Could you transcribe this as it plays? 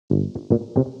I'm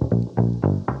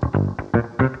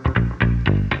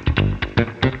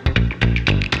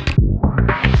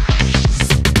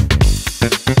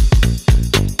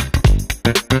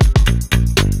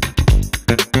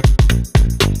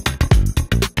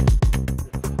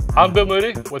Bill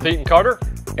Moody with Eaton Carter.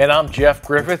 And I'm Jeff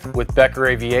Griffith with Becker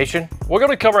Aviation. We're going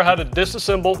to cover how to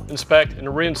disassemble, inspect,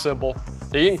 and reassemble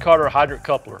the Eaton Carter Hydrant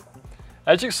Coupler.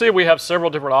 As you can see, we have several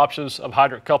different options of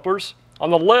hydrant couplers. On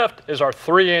the left is our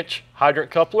 3-inch hydrant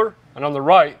coupler, and on the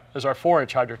right is our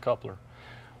 4-inch hydrant coupler.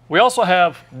 We also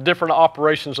have different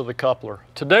operations of the coupler.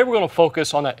 Today we're going to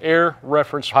focus on the air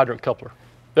reference hydrant coupler.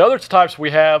 The other types we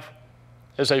have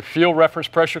is a fuel reference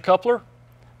pressure coupler.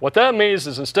 What that means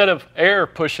is instead of air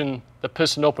pushing the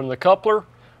piston open in the coupler,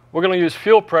 we're going to use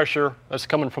fuel pressure that's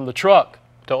coming from the truck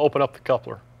to open up the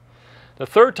coupler. The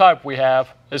third type we have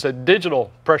is a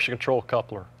digital pressure control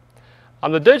coupler.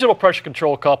 On the digital pressure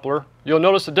control coupler, you'll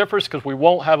notice the difference because we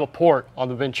won't have a port on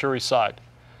the Venturi side.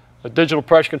 The digital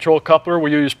pressure control coupler,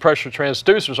 we use pressure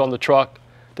transducers on the truck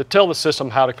to tell the system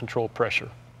how to control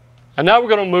pressure. And now we're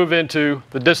going to move into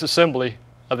the disassembly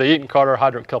of the Eaton Carter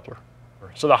Hydrant Coupler.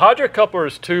 So the hydrant coupler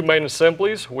is two main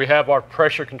assemblies. We have our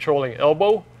pressure controlling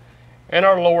elbow and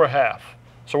our lower half.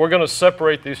 So we're going to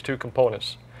separate these two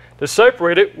components. To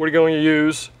separate it, we're going to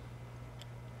use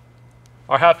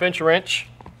our 1/2 wrench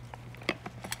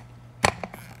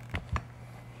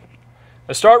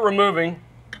and start removing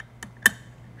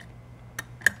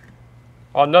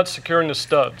our nuts securing the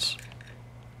studs.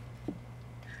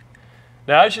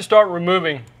 Now as you start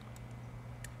removing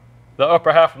the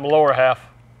upper half and the lower half,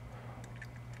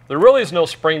 there really is no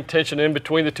spring tension in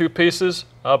between the two pieces,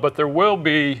 but there will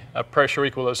be a pressure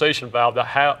equalization valve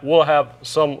that will have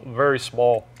some very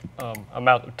small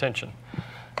amount of tension.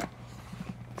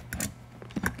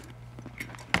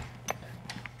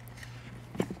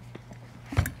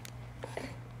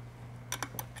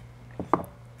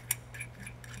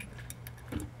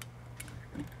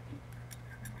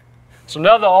 So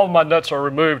now that all of my nuts are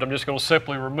removed, I'm just going to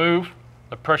simply remove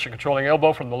the pressure controlling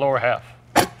elbow from the lower half.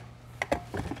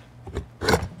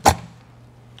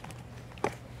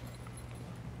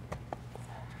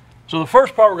 So the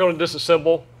first part we're going to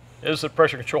disassemble is the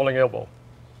pressure controlling elbow.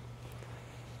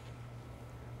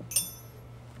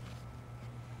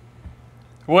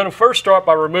 We're going to first start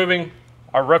by removing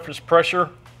our reference pressure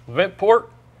vent port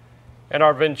and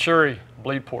our Venturi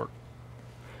bleed port.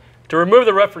 To remove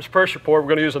the reference pressure port, we're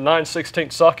going to use a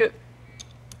 9/16 socket.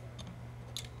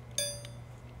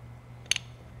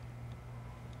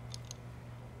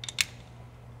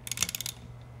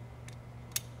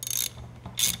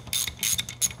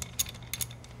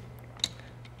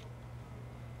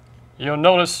 You'll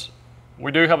notice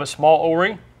we do have a small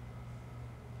O-ring.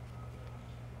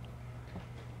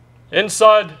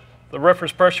 Inside the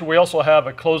reference pressure, we also have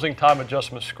a closing time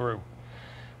adjustment screw.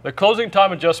 The closing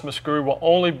time adjustment screw will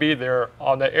only be there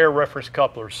on the air reference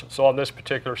couplers, so on this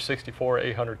particular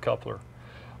 64-800 coupler.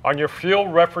 On your fuel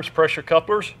reference pressure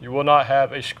couplers, you will not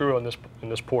have a screw in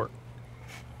this port.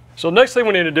 So the next thing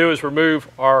we need to do is remove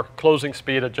our closing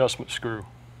speed adjustment screw.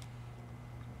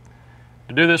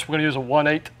 To do this, we're going to use a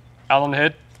 1/8 Allen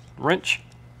head wrench.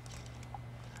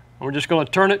 And we're just going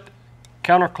to turn it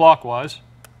counterclockwise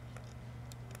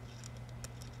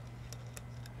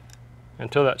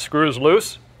until that screw is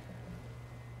loose.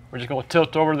 We're just going to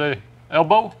tilt over the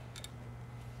elbow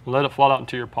and let it fall out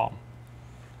into your palm.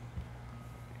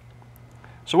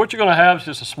 So what you're going to have is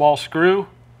just a small screw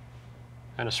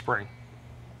and a spring.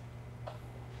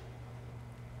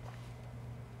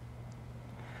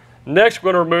 Next,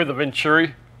 we're going to remove the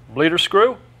Venturi bleeder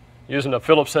screw using a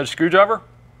Phillips head screwdriver.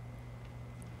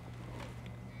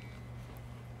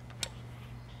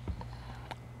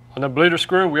 On the bleeder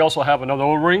screw, we also have another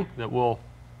O-ring that we'll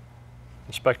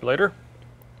inspect later.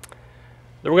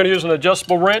 Then we're going to use an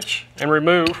adjustable wrench and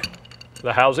remove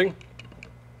the housing.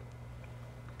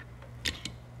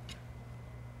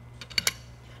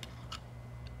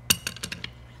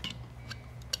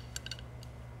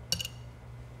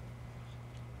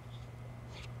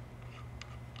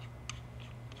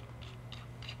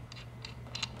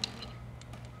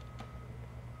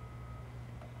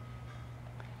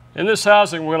 In this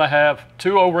housing, we're going to have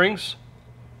two O-rings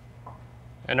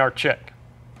and our check.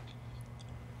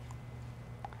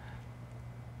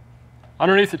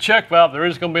 Underneath the check valve, there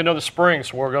is going to be another spring,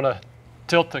 so we're going to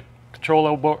tilt the control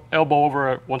elbow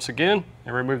over it once again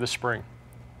and remove the spring.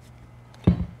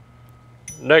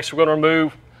 Next, we're going to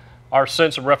remove our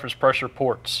sense and reference pressure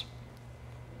ports.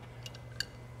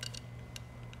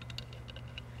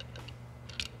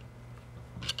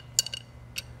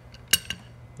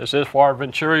 This is for our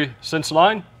Venturi sense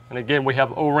line, and again we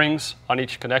have O-rings on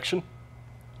each connection.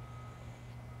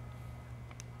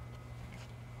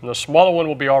 And the smaller one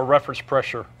will be our reference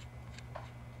pressure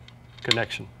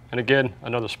connection. And again,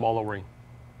 another small O-ring.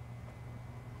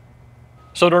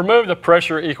 So to remove the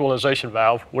pressure equalization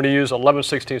valve, we're going to use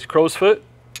 11/16 crow's foot.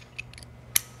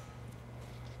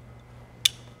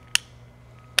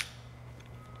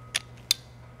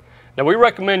 Now we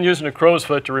recommend using a crow's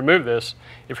foot to remove this.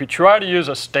 If you try to use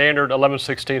a standard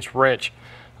 11/16 wrench,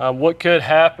 what could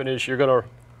happen is you're going to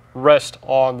rest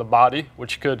on the body,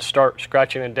 which could start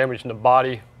scratching and damaging the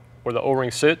body where the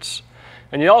O-ring sits.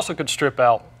 And you also could strip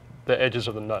out the edges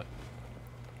of the nut.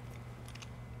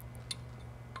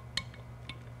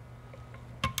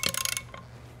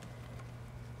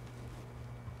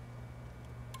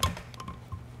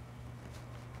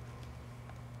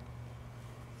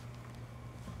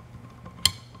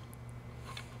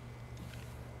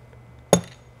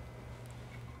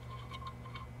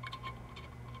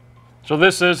 So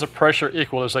this is a pressure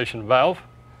equalization valve.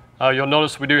 You'll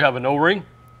notice we do have an O-ring.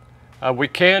 We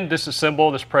can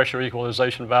disassemble this pressure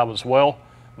equalization valve as well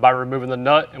by removing the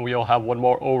nut, and we'll have one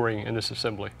more O-ring in this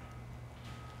assembly.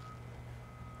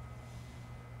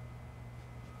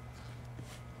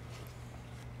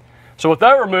 So with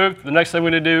that removed, the next thing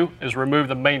we need to do is remove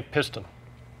the main piston.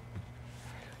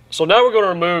 So now we're going to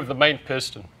remove the main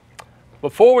piston.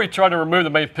 Before we try to remove the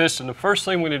main piston, the first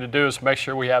thing we need to do is make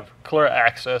sure we have clear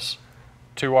access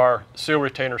to our seal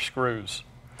retainer screws.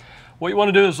 What you want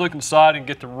to do is look inside and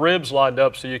get the ribs lined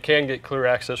up so you can get clear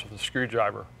access with the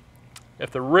screwdriver.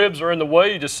 If the ribs are in the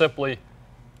way, you just simply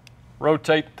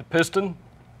rotate the piston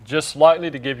just slightly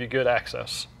to give you good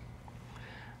access.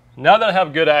 Now that I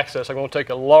have good access, I'm going to take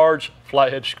a large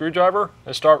flathead screwdriver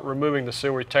and start removing the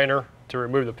seal retainer to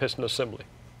remove the piston assembly.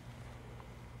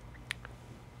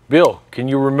 Bill, can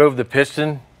you remove the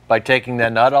piston by taking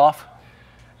that nut off?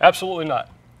 Absolutely not.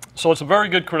 So it's a very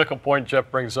good critical point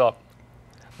Jeff brings up.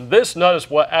 This nut is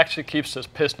what actually keeps this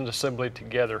piston assembly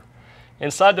together.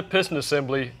 Inside the piston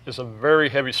assembly is a very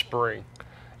heavy spring.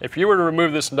 If you were to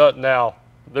remove this nut now,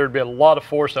 there'd be a lot of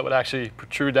force that would actually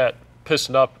protrude that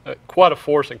piston up at quite a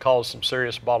force and cause some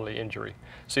serious bodily injury.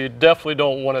 So you definitely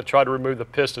don't want to try to remove the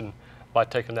piston by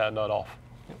taking that nut off.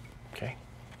 Okay.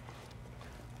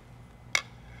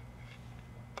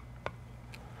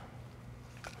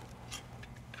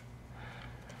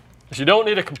 So you don't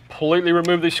need to completely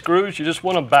remove these screws, you just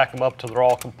want to back them up till they're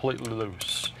all completely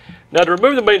loose. Now to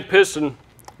remove the main piston,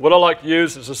 what I like to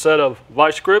use is a set of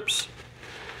vice grips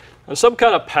and some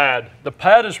kind of pad. The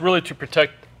pad is really to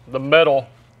protect the metal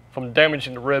from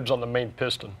damaging the ribs on the main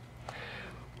piston.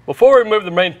 Before we remove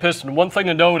the main piston, one thing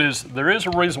to note is there is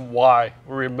a reason why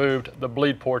we removed the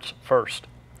bleed ports first.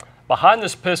 Behind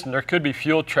this piston, there could be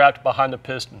fuel trapped behind the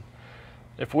piston.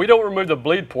 If we don't remove the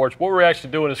bleed ports, what we're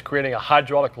actually doing is creating a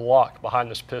hydraulic lock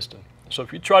behind this piston. So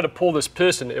if you try to pull this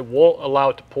piston, it won't allow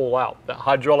it to pull out. That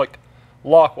hydraulic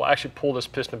lock will actually pull this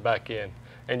piston back in,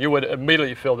 and you would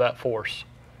immediately feel that force.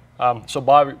 So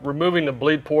by removing the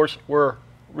bleed ports, we're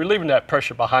relieving that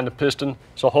pressure behind the piston,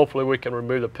 so hopefully we can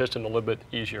remove the piston a little bit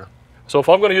easier. So if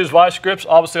I'm going to use vice grips,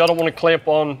 obviously I don't want to clamp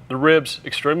on the ribs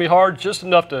extremely hard, just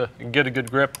enough to get a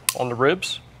good grip on the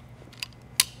ribs.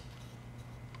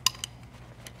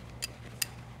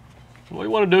 What you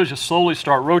want to do is just slowly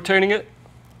start rotating it.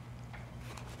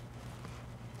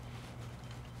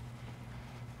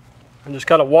 And just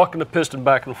kind of walking the piston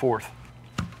back and forth.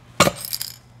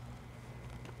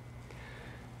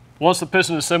 Once the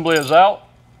piston assembly is out,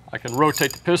 I can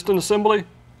rotate the piston assembly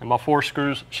and my 4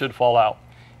 screws should fall out.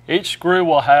 Each screw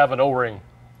will have an O-ring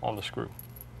on the screw.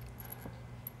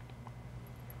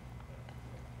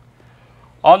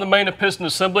 On the main piston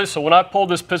assembly, so when I pulled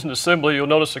this piston assembly, you'll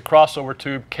notice the crossover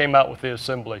tube came out with the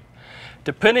assembly.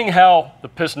 Depending how the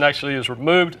piston actually is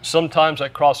removed, sometimes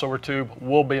that crossover tube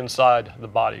will be inside the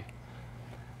body.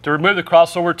 To remove the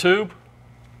crossover tube,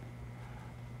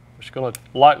 we're just going to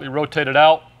lightly rotate it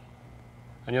out,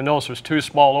 and you'll notice there's 2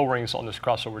 small O-rings on this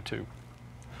crossover tube.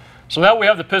 So now we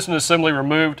have the piston assembly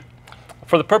removed.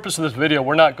 For the purpose of this video,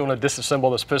 we're not going to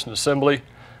disassemble this piston assembly.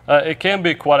 It can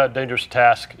be quite a dangerous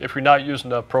task if you're not using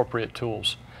the appropriate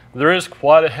tools. There is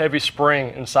quite a heavy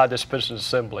spring inside this piston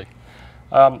assembly.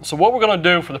 So what we're going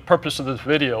to do for the purpose of this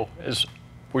video is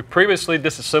we previously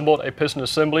disassembled a piston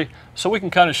assembly so we can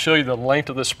kind of show you the length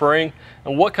of the spring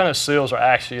and what kind of seals are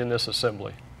actually in this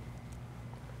assembly.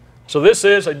 So this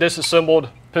is a disassembled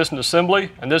piston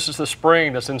assembly, and this is the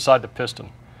spring that's inside the piston.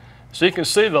 So you can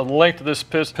see the length of this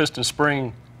piston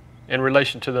spring in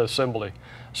relation to the assembly.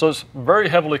 So it's very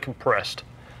heavily compressed.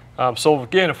 So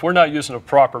again, if we're not using a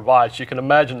proper vise, you can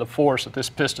imagine the force that this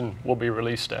piston will be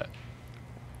released at.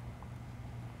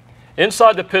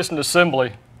 Inside the piston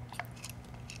assembly,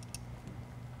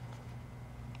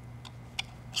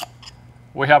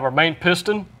 we have our main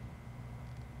piston.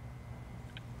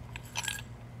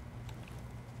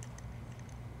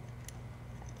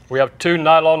 We have 2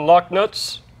 nylon lock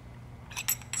nuts,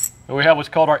 and we have what's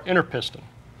called our inner piston.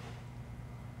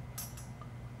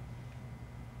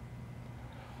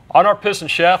 On our piston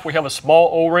shaft, we have a small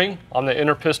O-ring on the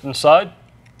inner piston side.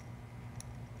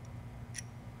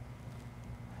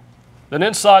 Then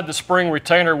inside the spring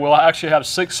retainer, we'll actually have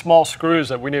 6 small screws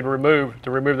that we need to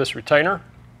remove this retainer.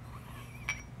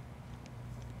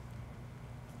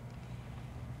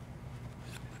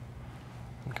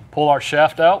 We can pull our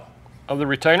shaft out of the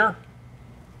retainer.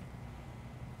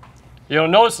 You'll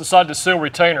notice inside the seal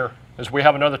retainer is we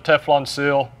have another Teflon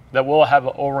seal that will have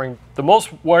an O-ring. The most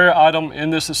wear item in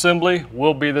this assembly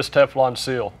will be this Teflon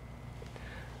seal.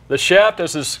 The shaft,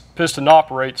 as this piston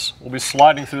operates, will be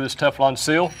sliding through this Teflon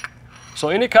seal. So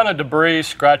any kind of debris,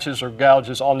 scratches, or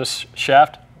gouges on this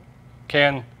shaft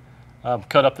can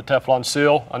cut up the Teflon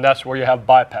seal, and that's where you have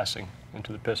bypassing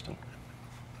into the piston.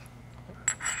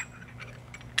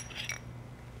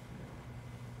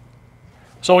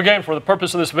 So again, for the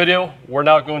purpose of this video, we're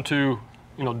now going to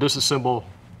disassemble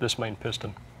this main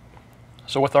piston.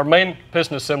 So with our main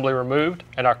piston assembly removed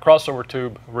and our crossover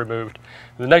tube removed,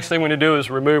 the next thing we need to do is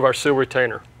remove our seal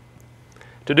retainer.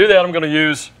 To do that, I'm going to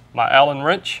use my Allen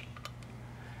wrench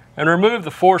and remove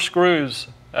the 4 screws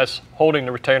that's holding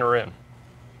the retainer in.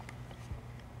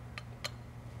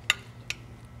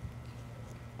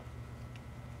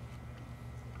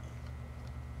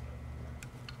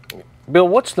 Bill,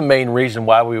 what's the main reason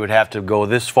why we would have to go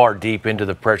this far deep into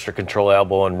the pressure control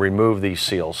elbow and remove these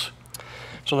seals?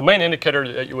 So the main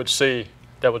indicator that you would see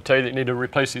that would tell you that you need to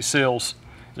replace these seals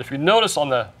is if you notice on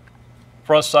the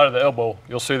front side of the elbow,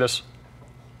 you'll see this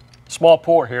small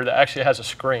port here that actually has a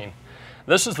screen.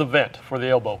 This is the vent for the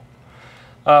elbow.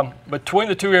 Between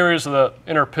the 2 areas of the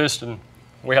inner piston,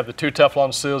 we have the 2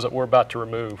 Teflon seals that we're about to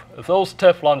remove. If those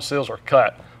Teflon seals are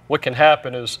cut, what can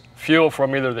happen is fuel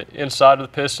from either the inside of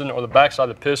the piston or the back side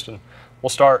of the piston will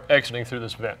start exiting through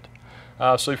this vent.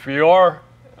 So if you are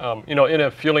in a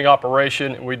fueling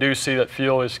operation and we do see that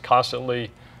fuel is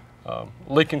constantly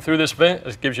leaking through this vent,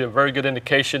 it gives you a very good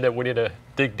indication that we need to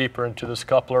dig deeper into this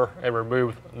coupler and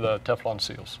remove the Teflon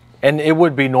seals. And it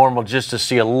would be normal just to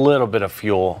see a little bit of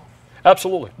fuel.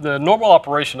 Absolutely. The normal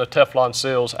operation of Teflon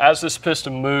seals, as this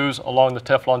piston moves along the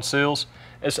Teflon seals,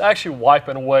 it's actually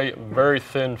wiping away a very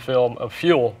thin film of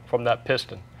fuel from that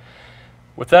piston.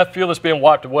 With that fuel that's being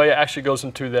wiped away, it actually goes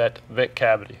into that vent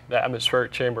cavity, that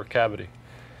atmospheric chamber cavity.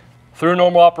 Through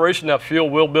normal operation, that fuel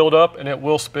will build up and it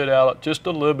will spit out just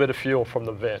a little bit of fuel from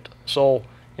the vent. So,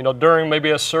 during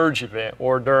maybe a surge event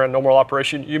or during normal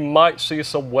operation, you might see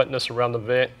some wetness around the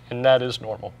vent, and that is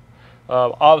normal.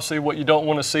 Obviously, what you don't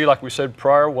want to see, like we said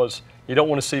prior, was you don't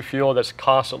want to see fuel that's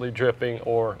constantly dripping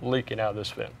or leaking out of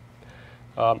this vent.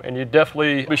 And you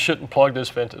definitely shouldn't plug this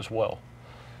vent as well.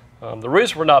 The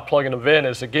reason we're not plugging the vent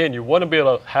is, again, you want to be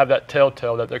able to have that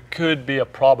telltale that there could be a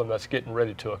problem that's getting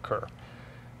ready to occur.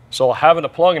 So having a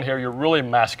plug in here, you're really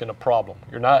masking a problem.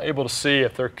 You're not able to see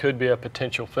if there could be a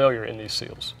potential failure in these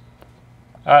seals.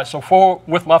 All right, so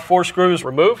with my 4 screws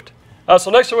removed,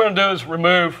 so next thing we're going to do is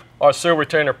remove our seal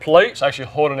retainer plates, actually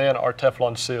holding in our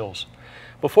Teflon seals.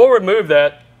 Before we remove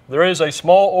that, there is a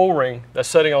small O-ring that's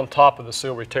sitting on top of the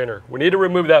seal retainer. We need to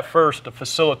remove that first to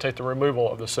facilitate the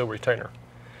removal of the seal retainer.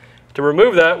 To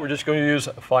remove that, we're just going to use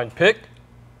a fine pick.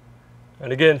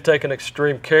 And again, taking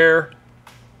extreme care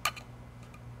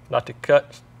not to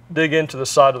dig into the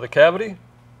side of the cavity.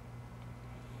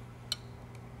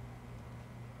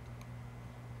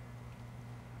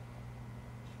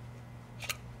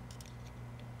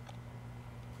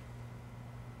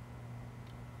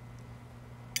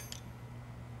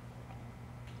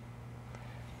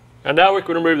 And now we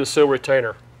can remove the seal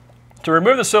retainer. To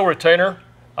remove the seal retainer,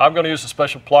 I'm going to use a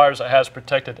special pliers that has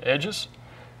protected edges.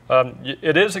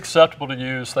 It is acceptable to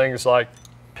use things like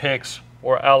picks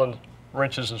or Allen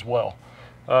wrenches as well.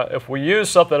 If we use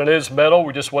something that is metal,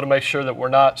 we just want to make sure that we're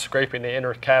not scraping the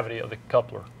inner cavity of the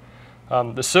coupler.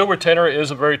 The seal retainer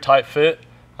is a very tight fit,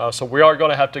 so we are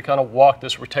going to have to kind of walk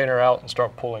this retainer out and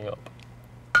start pulling up.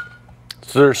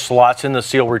 So there's slots in the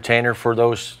seal retainer for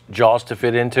those jaws to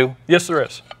fit into? Yes, there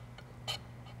is.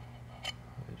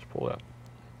 Just pull that.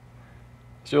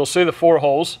 So you'll see the 4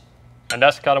 holes, and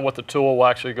that's kind of what the tool will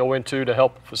actually go into to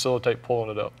help facilitate pulling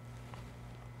it up.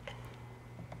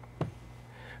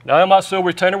 Now in my seal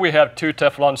retainer, we have 2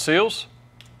 Teflon seals,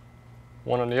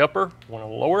 one on the upper, one on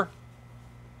the lower.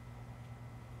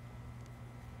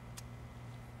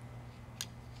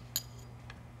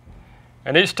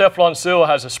 And each Teflon seal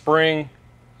has a spring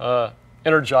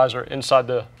energizer inside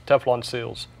the Teflon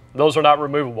seals. those are not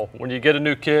removable. When you get a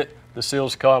new kit, the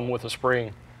seals come with a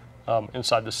spring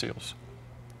inside the seals.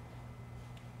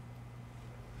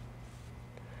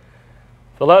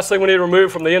 The last thing we need to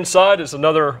remove from the inside is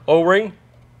another O-ring.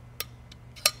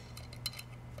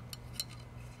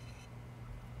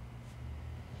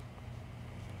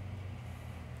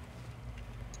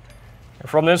 And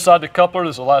from the inside the coupler,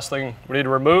 this is the last thing we need to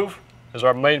remove, is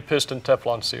our main piston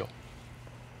Teflon seal.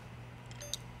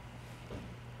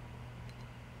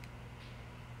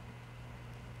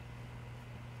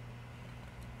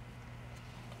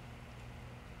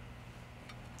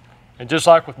 And just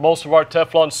like with most of our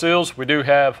Teflon seals, we do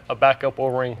have a backup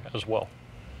O-ring as well.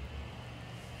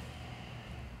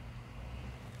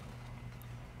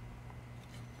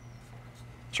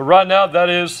 So right now, that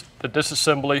is the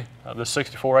disassembly of the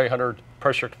 64800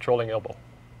 pressure controlling elbow.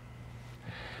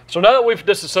 So now that we've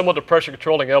disassembled the pressure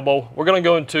controlling elbow, we're going to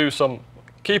go into some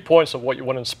key points of what you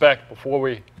want to inspect before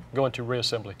we go into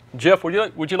reassembly. Jeff,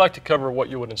 would you like to cover what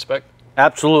you would inspect?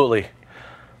 Absolutely.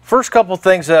 First couple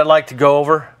things that I'd like to go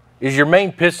over is your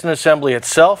main piston assembly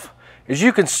itself. As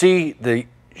you can see, the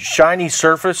shiny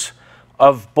surface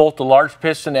of both the large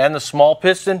piston and the small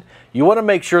piston, you want to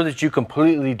make sure that you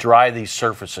completely dry these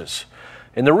surfaces.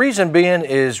 And the reason being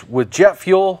is with jet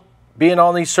fuel being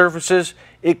on these surfaces,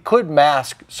 it could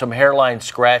mask some hairline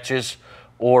scratches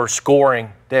or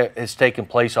scoring that has taken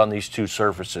place on these two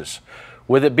surfaces.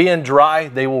 With it being dry,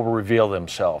 they will reveal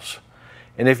themselves.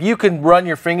 And if you can run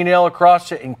your fingernail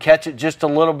across it and catch it just a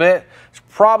little bit, it's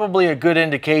probably a good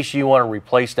indication you want to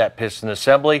replace that piston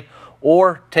assembly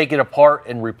or take it apart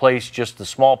and replace just the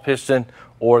small piston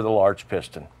or the large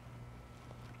piston.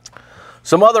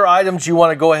 Some other items you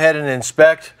want to go ahead and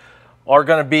inspect are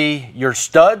going to be your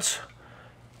studs.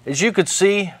 As you can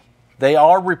see, they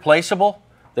are replaceable.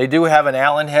 They do have an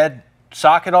Allen head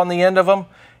socket on the end of them,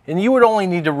 and you would only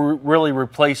need to really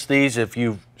replace these if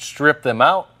you've stripped them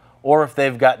out or if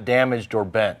they've got damaged or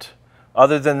bent.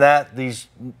 Other than that, these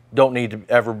don't need to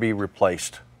ever be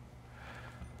replaced.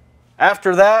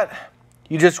 After that,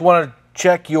 you just want to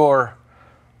check your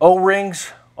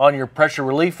O-rings on your pressure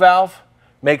relief valve.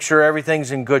 Make sure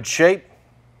everything's in good shape.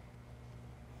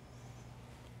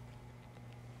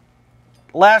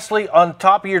 Lastly, on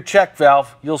top of your check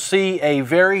valve, you'll see a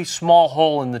very small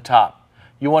hole in the top.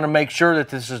 You want to make sure that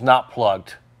this is not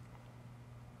plugged.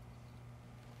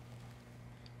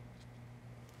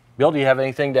 Bill, do you have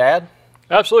anything to add?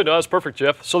 Absolutely, no, that's perfect,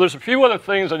 Jeff. So there's a few other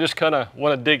things I just kind of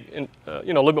want to dig in, a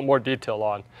little bit more detail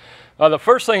on. The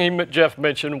first thing Jeff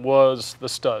mentioned was the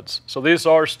studs. So these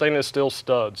are stainless steel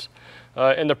studs.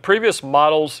 In the previous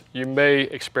models, you may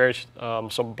experience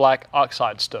some black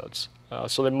oxide studs.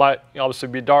 So they might obviously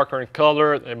be darker in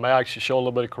color. They may actually show a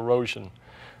little bit of corrosion.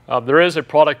 There is a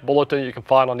product bulletin you can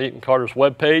find on Eaton Carter's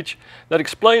webpage that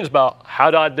explains about how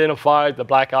to identify the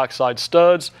black oxide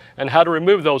studs and how to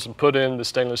remove those and put in the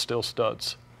stainless steel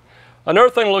studs. Another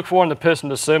thing to look for in the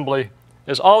piston assembly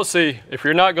is obviously if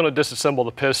you're not going to disassemble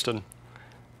the piston,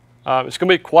 it's going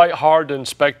to be quite hard to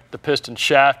inspect the piston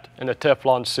shaft and the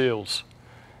Teflon seals.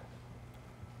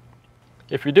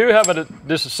 If you do have it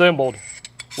disassembled,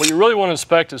 what you really want to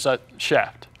inspect is that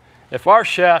shaft. If our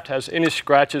shaft has any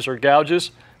scratches or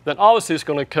gouges, then obviously it's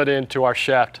going to cut into our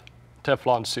shaft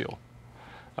Teflon seal.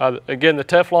 Again, the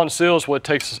Teflon seal is what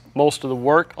takes most of the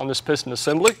work on this piston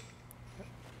assembly.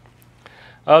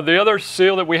 The other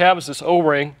seal that we have is this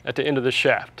O-ring at the end of the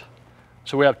shaft.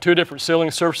 So we have two different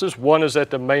sealing surfaces. One is at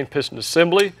the main piston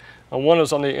assembly, and one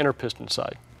is on the inner piston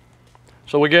side.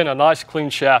 So again, a nice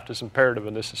clean shaft is imperative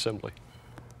in this assembly.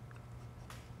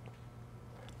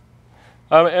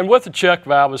 And with the check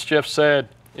valve, as Jeff said,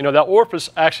 that orifice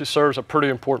actually serves a pretty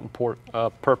important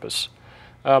purpose.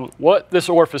 What this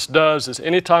orifice does is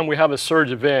anytime we have a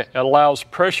surge event, it allows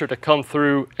pressure to come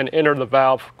through and enter the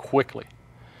valve quickly.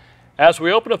 As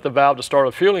we open up the valve to start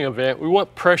a fueling event, we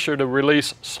want pressure to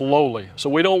release slowly. So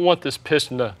we don't want this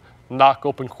piston to knock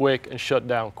open quick and shut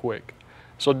down quick.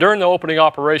 So during the opening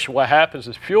operation, what happens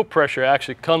is fuel pressure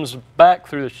actually comes back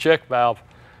through the check valve,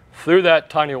 through that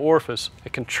tiny orifice.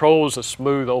 It controls a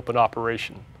smooth open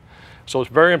operation. So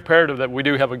it's very imperative that we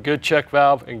do have a good check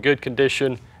valve in good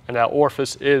condition and that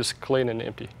orifice is clean and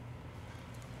empty.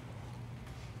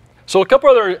 So a couple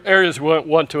other areas we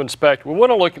want to inspect. We want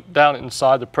to look down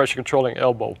inside the pressure controlling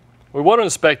elbow. We want to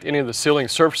inspect any of the sealing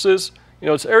surfaces.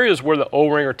 It's areas where the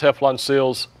O-ring or Teflon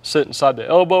seals sit inside the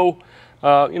elbow.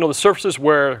 The surfaces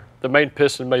where the main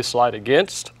piston may slide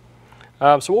against.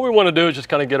 So what we want to do is just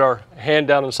kind of get our hand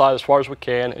down inside as far as we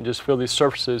can and just feel these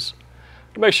surfaces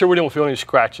to make sure we don't feel any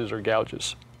scratches or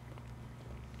gouges.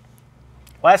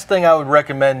 Last thing I would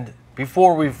recommend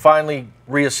before we finally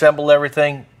reassemble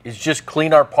everything is just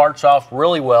clean our parts off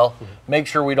really well, make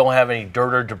sure we don't have any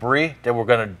dirt or debris that we're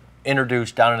going to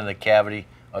introduce down into the cavity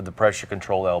of the pressure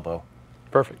control elbow.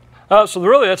 Perfect. So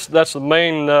really that's the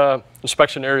main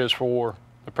inspection areas for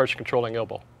the pressure controlling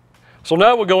elbow. So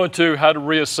now we'll go into how to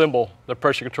reassemble the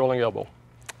pressure controlling elbow.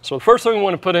 So the first thing we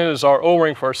want to put in is our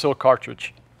O-ring for our seal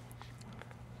cartridge.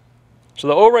 So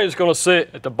the O-ring is going to sit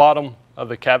at the bottom of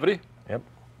the cavity. Yep.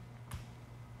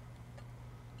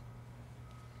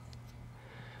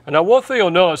 And now one thing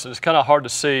you'll notice, and it's kind of hard to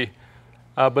see,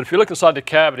 but if you look inside the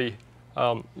cavity,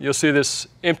 you'll see this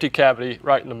empty cavity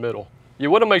right in the middle. You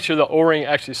want to make sure the O-ring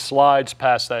actually slides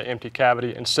past that empty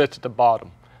cavity and sits at the bottom,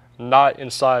 not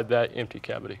inside that empty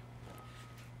cavity.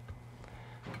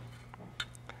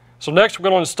 So next we're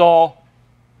going to install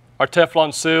our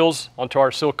Teflon seals onto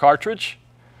our seal cartridge.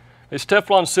 These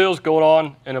Teflon seals go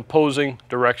on in opposing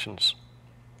directions.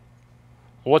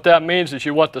 What that means is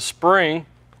you want the spring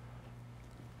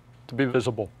to be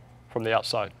visible from the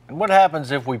outside. And what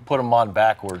happens if we put them on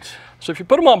backwards? So if you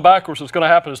put them on backwards, what's going to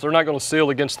happen is they're not going to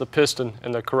seal against the piston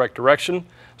in the correct direction.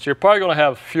 So you're probably going to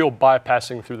have fuel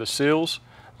bypassing through the seals,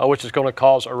 which is going to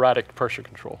cause erratic pressure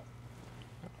control.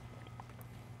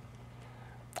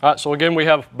 All right, so again, we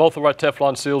have both of our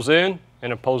Teflon seals in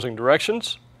opposing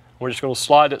directions. We're just going to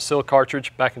slide that seal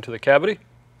cartridge back into the cavity.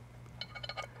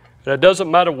 And it doesn't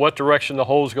matter what direction the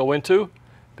holes go into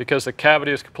because the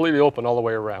cavity is completely open all the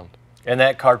way around. And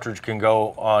that cartridge can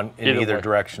go on in either Either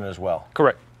direction as well.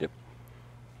 Correct. Yep.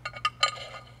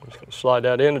 I'm just going to slide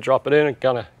that in and drop it in and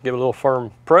kind of give it a little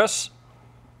firm press.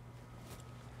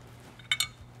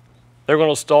 They're going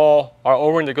to install our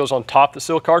O-ring that goes on top of the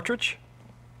seal cartridge.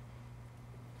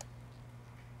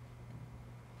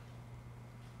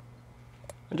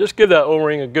 And just give that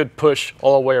O-ring a good push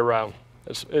all the way around.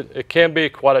 It can be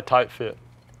quite a tight fit.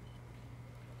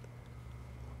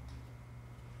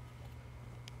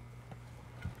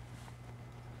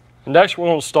 And next we're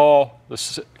going to install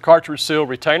the cartridge seal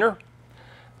retainer.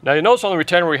 Now you notice on the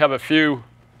retainer we have a few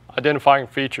identifying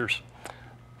features.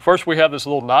 First we have this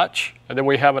little notch, and then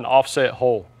we have an offset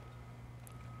hole.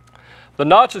 The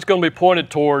notch is going to be pointed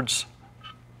towards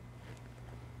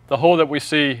the hole that we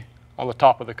see on the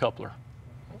top of the coupler.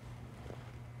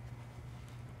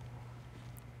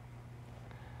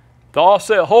 The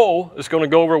offset hole is going to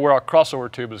go over where our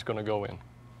crossover tube is going to go in.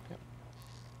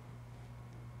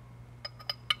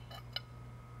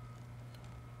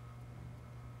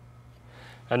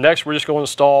 And next we're just going to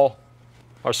install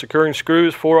our securing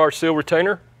screws for our seal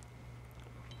retainer.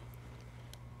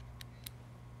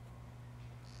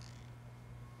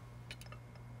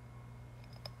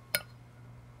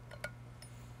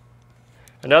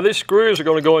 And now these screws are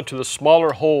going to go into the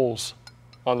smaller holes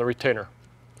on the retainer.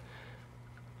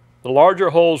 The larger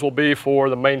holes will be for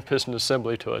the main piston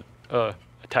assembly to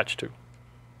attach to.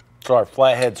 So our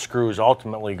flathead screws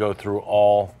ultimately go through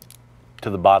all to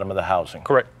the bottom of the housing.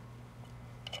 Correct.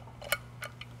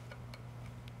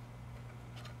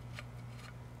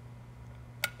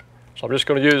 So I'm just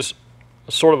going to use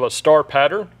a sort of a star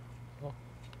pattern.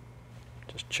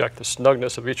 Just check the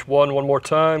snugness of each one more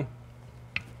time.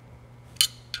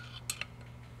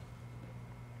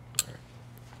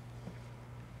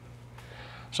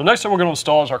 So next thing we're going to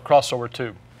install is our crossover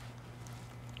tube.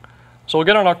 So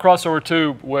again, on our crossover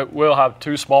tube, we'll have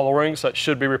two small O-rings that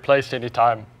should be replaced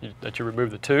anytime that you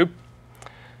remove the tube.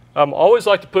 I always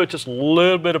like to put just a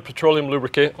little bit of petroleum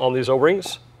lubricant on these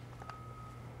O-rings.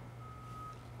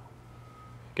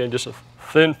 Again, just a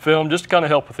thin film just to kind of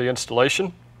help with the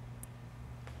installation.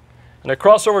 And the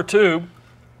crossover tube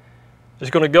is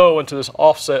going to go into this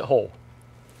offset hole.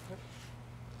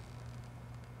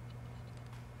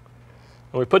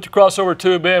 When we put the crossover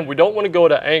tube in, we don't want to go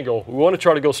at an angle. We want to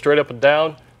try to go straight up and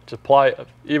down to apply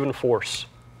even force.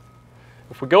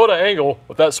 If we go at an angle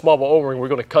with that small of an O-ring, we're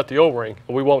going to cut the O-ring,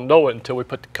 and we won't know it until we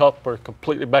put the coupler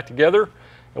completely back together,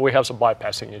 and we have some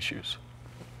bypassing issues.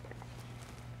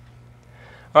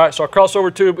 All right, so our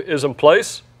crossover tube is in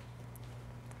place.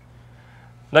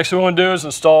 Next thing we want to do is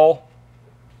install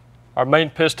our main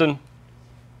piston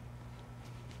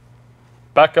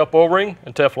backup O-ring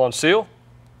and Teflon seal.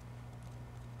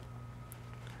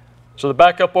 So the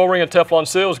backup O-ring and Teflon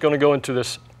seal is going to go into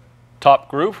this top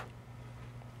groove.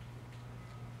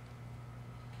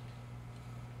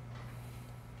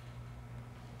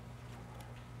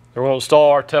 Then we're going to install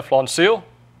our Teflon seal.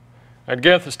 And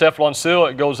again, with this Teflon seal,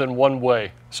 it goes in one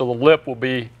way. So the lip will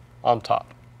be on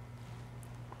top.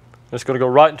 It's going to go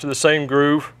right into the same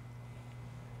groove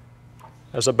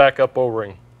as a backup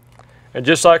O-ring. And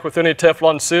just like with any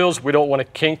Teflon seals, we don't want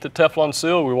to kink the Teflon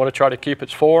seal. We want to try to keep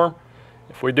its form.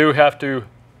 If we do have to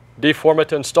deform it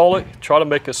to install it, try to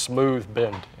make a smooth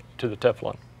bend to the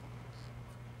Teflon.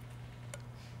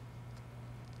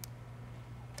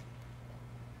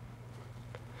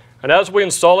 And as we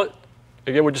install it,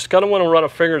 again, we just kind of want to run our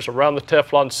fingers around the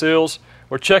Teflon seals.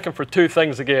 We're checking for two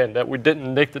things again, that we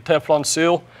didn't nick the Teflon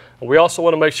seal, and we also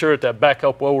want to make sure that that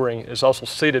backup O-ring is also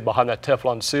seated behind that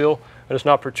Teflon seal and it's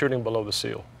not protruding below the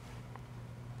seal.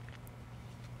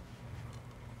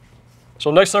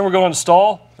 So next thing we're going to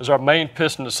install is our main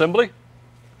piston assembly.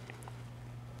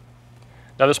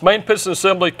 Now this main piston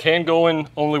assembly can go in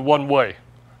only one way.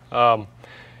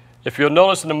 If you'll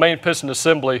notice in the main piston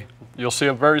assembly, you'll see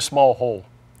a very small hole.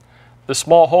 This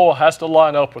small hole has to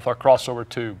line up with our crossover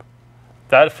tube.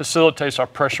 That facilitates our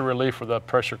pressure relief for the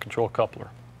pressure control coupler.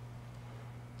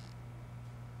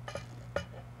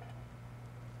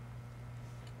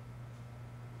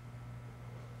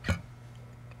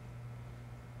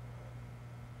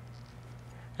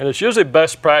 And it's usually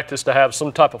best practice to have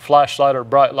some type of flashlight or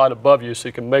bright light above you so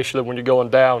you can make sure that when you're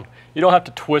going down, you don't have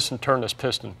to twist and turn this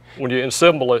piston. When you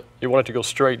assemble it, you want it to go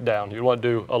straight down. You want to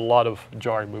do a lot of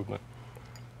jarring movement.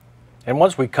 And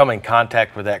once we come in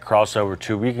contact with that crossover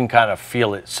tube, we can kind of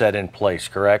feel it set in place,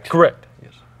 correct? Correct,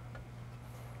 yes.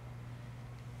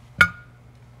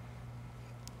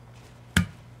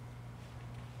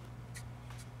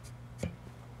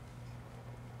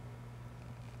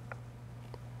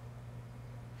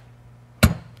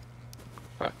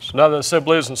 All right, so now the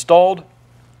assembly is installed,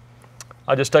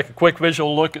 I just take a quick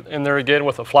visual look in there again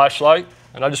with a flashlight,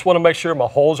 and I just want to make sure my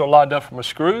holes are lined up for my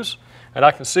screws, and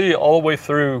I can see all the way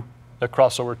through the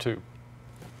crossover tube.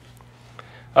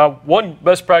 One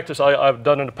best practice I've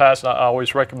done in the past, and I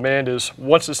always recommend, is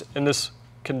once it's in this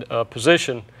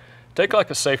position, take like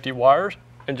a safety wire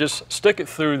and just stick it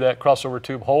through that crossover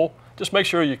tube hole. Just make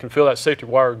sure you can feel that safety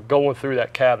wire going through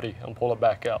that cavity and pull it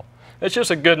back out. It's just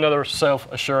a good another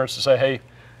self-assurance to say, hey,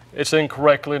 it's in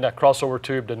correctly and that crossover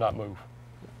tube did not move.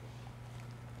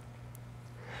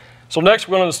 So next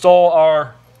we're going to install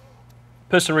our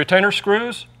piston retainer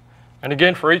screws. And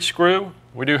again, for each screw,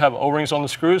 we do have O-rings on the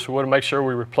screws, so we want to make sure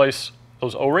we replace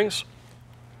those O-rings.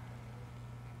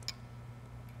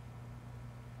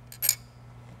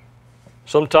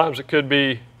 Sometimes it could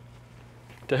be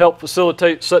to help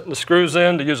facilitate setting the screws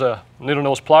in, to use a needle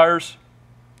nose pliers.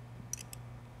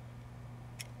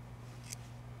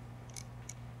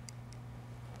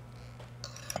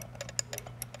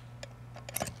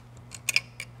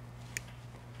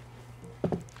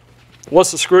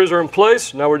 Once the screws are in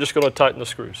place, now we're just going to tighten the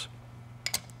screws.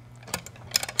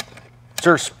 Is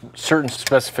there a certain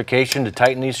specification to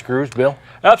tighten these screws, Bill?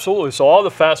 Absolutely. So all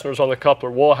the fasteners on the coupler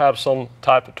will have some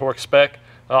type of torque spec.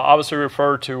 Obviously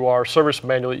refer to our service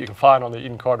manual that you can find on the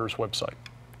Eaton Carter's website.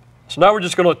 So now we're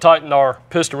just going to tighten our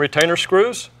piston retainer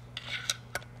screws.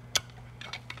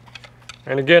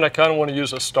 And again, I kind of want to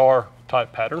use a star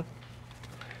type pattern.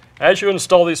 As you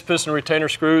install these piston retainer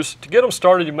screws, to get them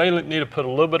started, you may need to put a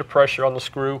little bit of pressure on the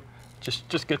screw.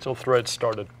 Just get those threads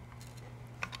started.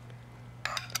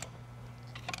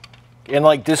 And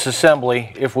like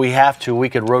disassembly, if we have to, we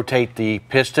could rotate the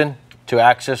piston to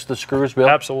access the screws, Bill?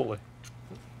 Absolutely.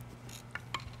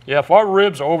 Yeah, if our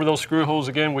ribs are over those screw holes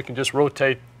again, we can just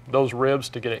rotate those ribs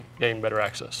to gain better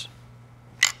access.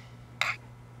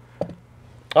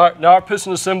 All right, now our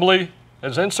piston assembly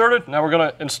is inserted. Now we're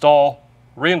going to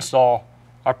reinstall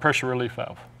our pressure relief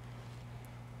valve.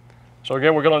 So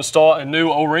again, we're going to install a new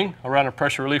O-ring around our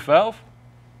pressure relief valve.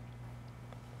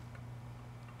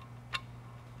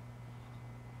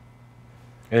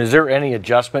 And is there any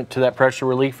adjustment to that pressure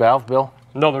relief valve, Bill?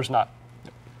 No, there's not.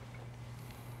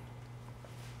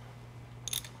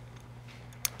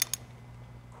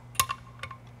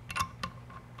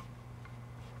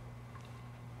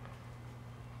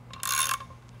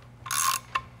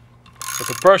 With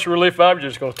the pressure relief valve, you're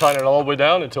just going to tighten it all the way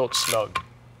down until it's snug.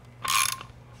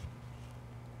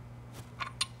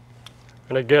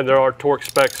 And again, there are torque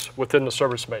specs within the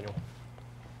service manual.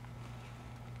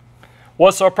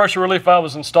 Once our pressure relief valve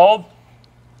is installed,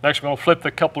 next we're going to flip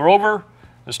the coupler over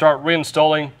and start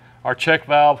reinstalling our check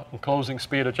valve and closing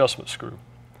speed adjustment screw.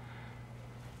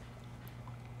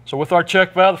 So with our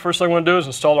check valve, the first thing we're going to do is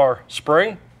install our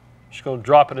spring. Just going to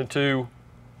drop it into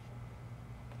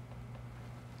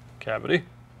cavity.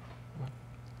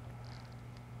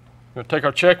 We're going to take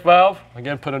our check valve,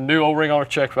 again put a new O-ring on our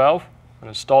check valve and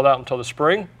install that until the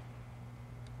spring.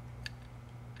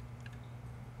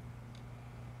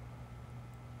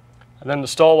 And then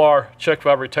install our check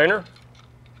valve retainer.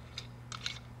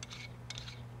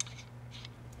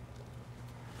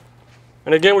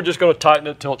 And again, we're just going to tighten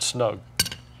it till it's snug.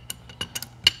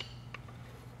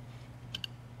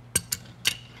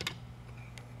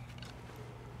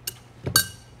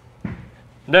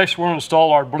 Next, we're going to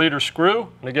install our bleeder screw.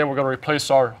 And again, we're going to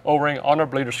replace our O-ring on our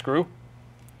bleeder screw.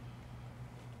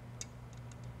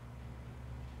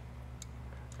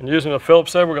 And using a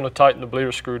Phillips head, we're going to tighten the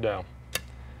bleeder screw down.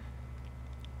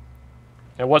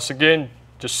 And once again,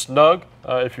 just snug.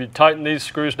 If you tighten these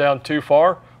screws down too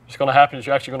far, what's going to happen is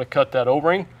you're actually going to cut that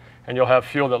O-ring, and you'll have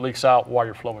fuel that leaks out while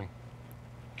you're flowing.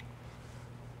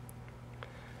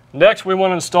 Next, we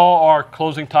want to install our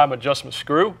closing time adjustment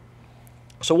screw.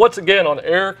 So once again, on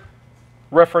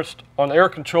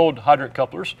air-controlled hydrant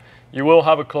couplers, you will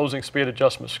have a closing speed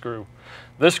adjustment screw.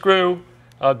 This screw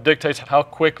dictates how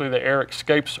quickly the air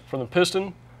escapes from the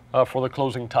piston for the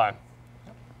closing time.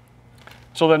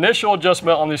 So the initial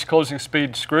adjustment on these closing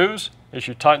speed screws is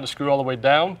you tighten the screw all the way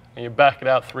down and you back it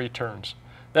out 3 turns.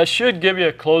 That should give you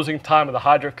a closing time of the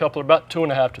hydrant coupler about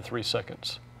 2.5 to 3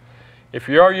 seconds. If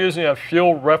you are using a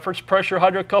fuel reference pressure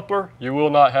hydrant coupler, you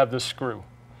will not have this screw.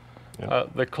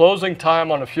 Yep. The closing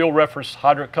time on a fuel reference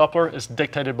hydrant coupler is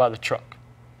dictated by the truck.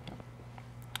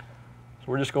 So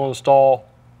we're just going to install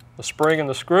the spring and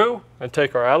the screw and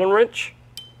take our Allen wrench.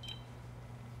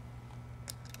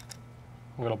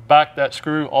 We're going to back that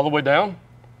screw all the way down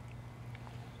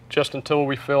just until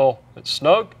we feel it's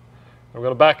snug. We're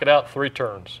going to back it out 3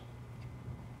 turns.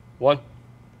 1,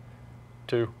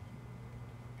 2,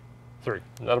 3.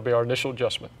 And that'll be our initial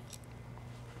adjustment.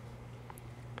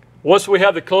 Once we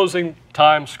have the closing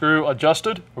time screw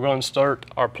adjusted, we're going to insert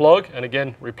our plug, and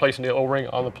again, replacing the O-ring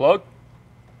on the plug.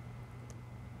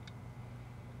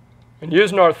 And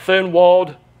using our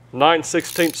thin-walled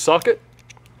 9/16 socket,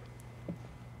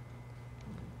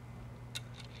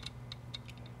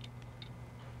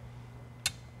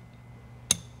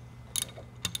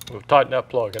 we'll tighten that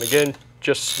plug, and again,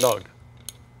 just snug.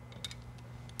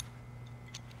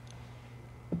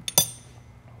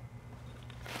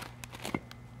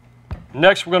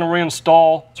 Next, we're going to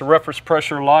reinstall the reference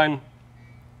pressure line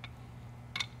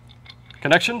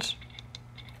connections.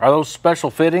 Are those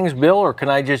special fittings, Bill, or can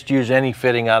I just use any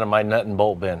fitting out of my nut and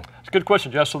bolt bin? It's a good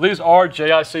question, Jeff. So these are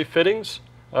JIC fittings.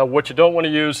 What you don't want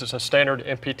to use is a standard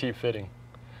MPT fitting.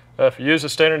 If you use a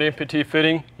standard MPT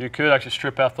fitting, you could actually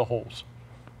strip out the holes.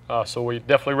 So we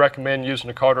definitely recommend using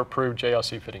a Carter-approved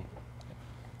JIC fitting.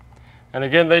 And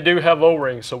again, they do have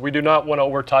O-rings, so we do not want to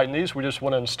over-tighten these. We just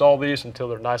want to install these until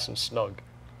they're nice and snug.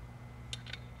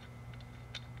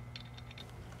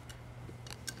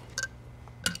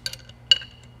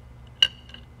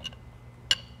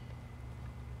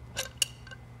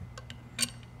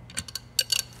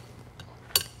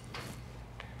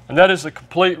 And that is the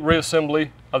complete reassembly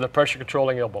of the pressure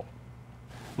controlling elbow.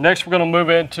 Next, we're going to move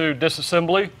into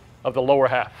disassembly of the lower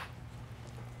half.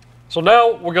 So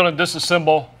now we're going to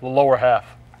disassemble the lower half.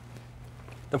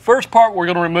 The first part we're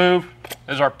going to remove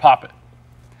is our poppet.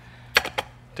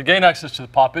 To gain access to the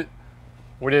poppet,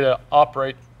 we need to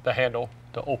operate the handle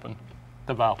to open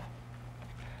the valve.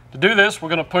 To do this, we're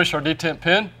going to push our detent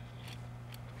pin.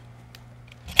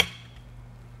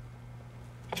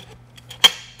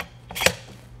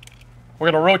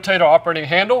 We're going to rotate our operating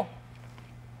handle.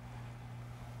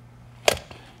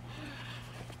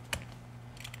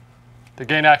 To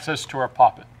gain access to our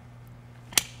poppet.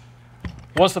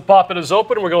 Once the poppet is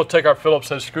open, we're going to take our Phillips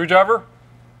head screwdriver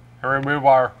and remove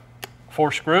our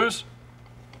 4 screws.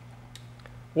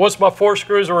 Once my 4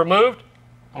 screws are removed,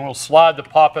 I'm going to slide the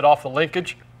poppet off the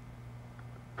linkage.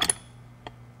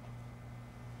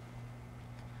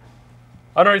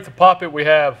 Underneath the poppet we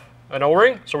have an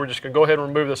O-ring, so we're just going to go ahead and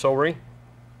remove this O-ring.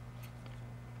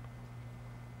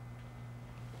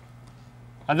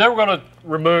 And then we're going to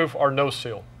remove our nose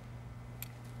seal.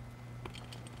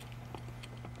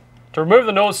 To remove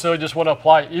the nose seal, you just want to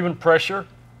apply even pressure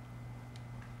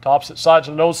to opposite sides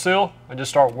of the nose seal and just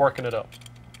start working it up.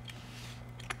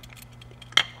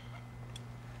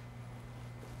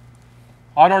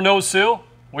 On our nose seal,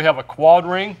 we have a quad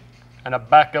ring and a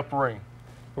backup ring.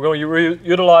 We're going to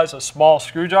utilize a small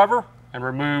screwdriver and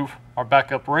remove our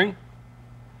backup ring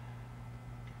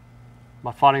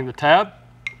by finding the tab.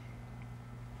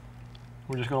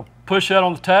 We're just going to push that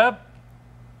on the tab.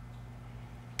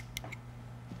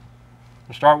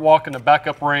 And start walking the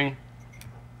backup ring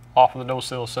off of the nose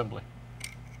seal assembly.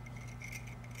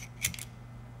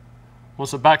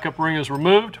 Once the backup ring is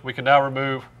removed, we can now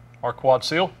remove our quad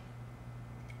seal.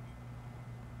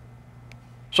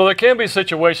 So there can be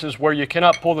situations where you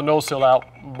cannot pull the nose seal out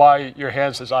by your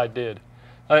hands as I did.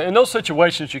 In those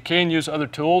situations, you can use other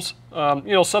tools,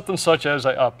 something such as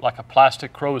like a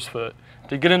plastic crow's foot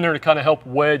to get in there to kind of help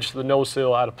wedge the nose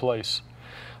seal out of place.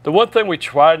 The one thing we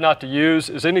try not to use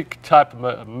is any type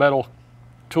of metal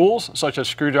tools, such as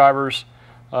screwdrivers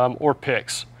or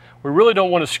picks. we really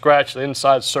don't want to scratch the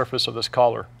inside surface of this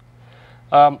collar.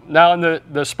 Now in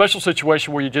the special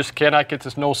situation where you just cannot get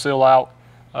this nose seal out,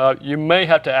 you may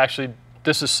have to actually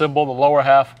disassemble the lower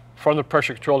half from the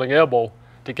pressure controlling elbow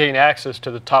to gain access to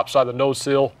the top side of the nose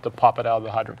seal to pop it out of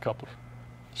the hydrant coupler.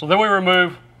 So then we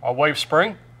remove our wave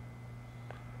spring.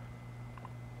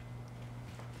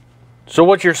 So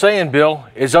what you're saying, Bill,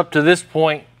 is up to this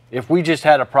point, if we just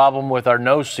had a problem with our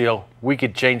nose seal, we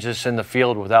could change this in the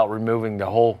field without removing the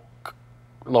whole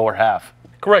lower half.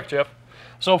 Correct, Jeff.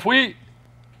 So if we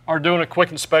are doing a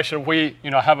quick inspection, we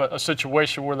have a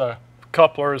situation where the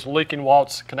coupler is leaking while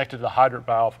it's connected to the hydrant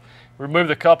valve. Remove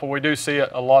the coupler, we do see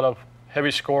a lot of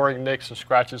heavy scoring, nicks, and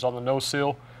scratches on the nose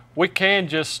seal. We can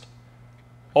just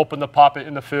open the poppet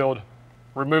in the field,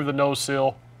 remove the nose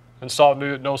seal, install a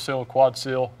new nose seal and quad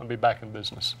seal, and be back in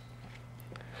business.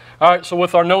 All right, so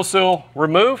with our nose seal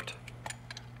removed,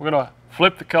 we're going to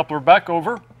flip the coupler back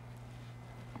over.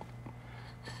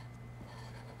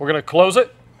 We're going to close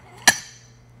it.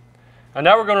 And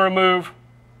now we're going to remove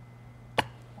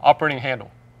operating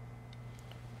handle.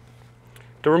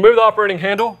 To remove the operating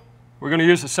handle, we're going to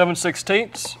use the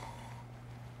 7/16.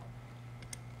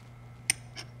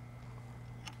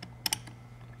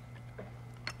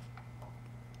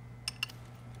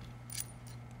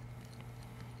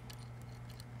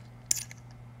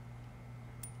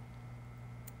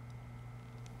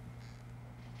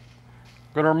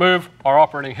 We're going to remove our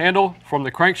operating handle from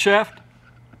the crankshaft.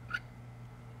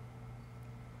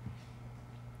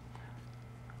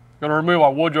 We're going to remove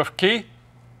our Woodruff key.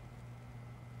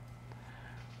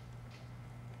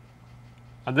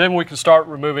 And then we can start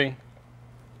removing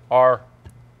our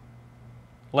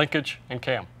linkage and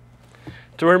cam.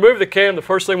 To remove the cam, the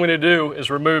first thing we need to do is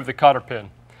remove the cotter pin.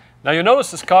 Now you'll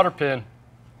notice this cotter pin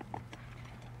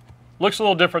looks a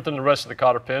little different than the rest of the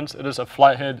cotter pins. It is a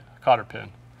flathead cotter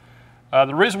pin.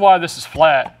 The reason why this is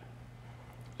flat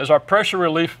is our pressure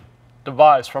relief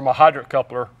device from a hydrant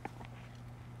coupler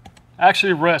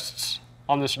actually rests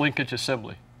on this linkage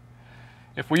assembly.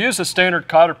 If we use a standard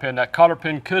cotter pin, that cotter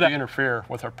pin could interfere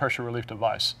with our pressure relief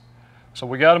device. So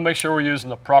we got to make sure we're using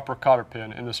the proper cotter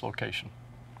pin in this location.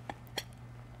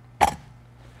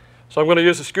 So I'm going to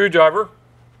use a screwdriver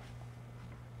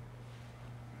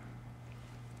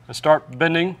and start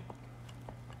bending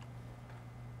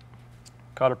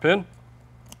cotter pin.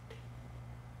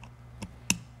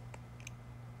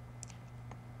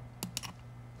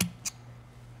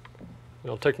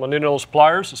 I'll take my needle nose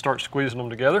pliers and start squeezing them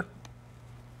together.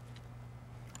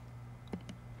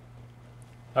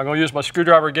 I'm going to use my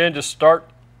screwdriver again, just start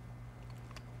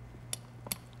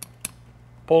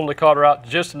pulling the cotter out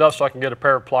just enough so I can get a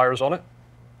pair of pliers on it.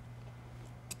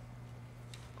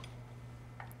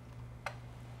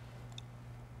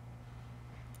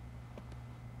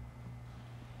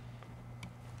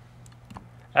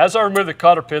 As I remove the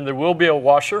cotter pin, there will be a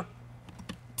washer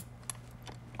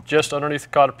just underneath the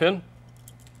cotter pin.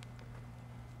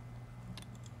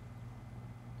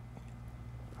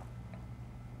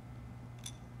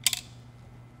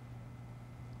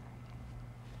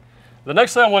 The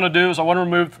next thing I want to do is I want to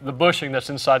remove the bushing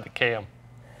that's inside the cam.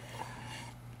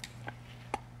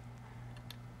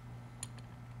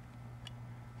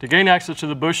 To gain access to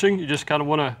the bushing, you just kind of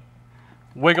want to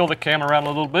wiggle the cam around a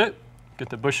little bit, get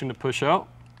the bushing to push out.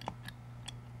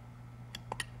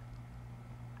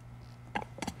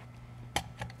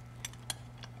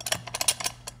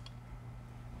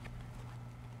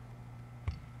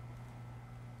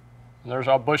 And there's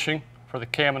our bushing for the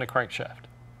cam and the crankshaft.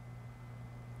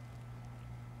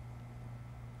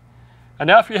 And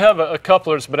now if you have a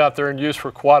coupler that's been out there in use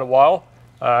for quite a while,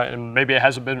 and maybe it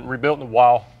hasn't been rebuilt in a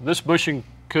while, this bushing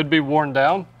could be worn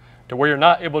down to where you're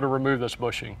not able to remove this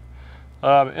bushing.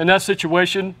 In that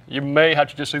situation, you may have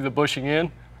to just leave the bushing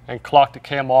in and clock the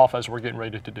cam off as we're getting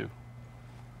ready to do.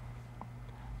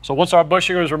 So once our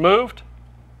bushing is removed,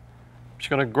 I'm just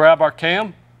going to grab our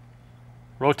cam,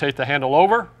 rotate the handle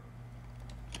over,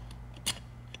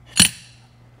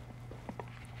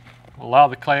 allow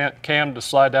the cam to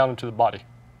slide down into the body.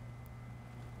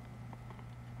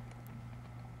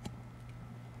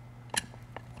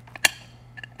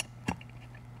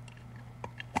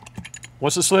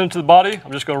 Once it's slid into the body,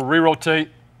 I'm just going to re-rotate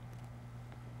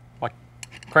my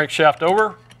crankshaft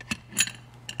over,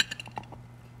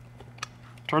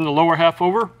 turn the lower half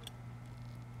over.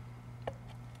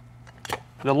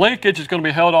 The linkage is going to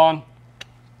be held on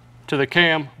to the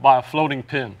cam by a floating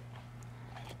pin.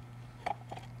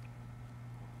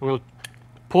 We'll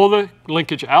pull the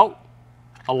linkage out,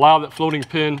 allow that floating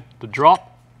pin to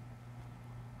drop.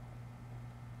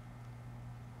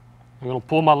 I'm going to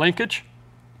pull my linkage.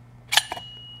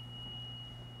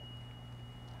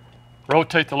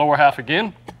 rotate the lower half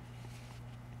again.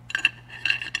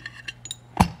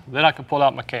 Then I can pull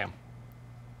out my cam.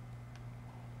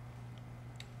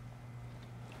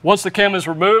 Once the cam is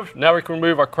removed, now we can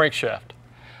remove our crankshaft.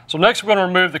 So next we're going to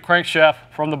remove the crankshaft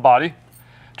from the body.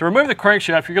 To remove the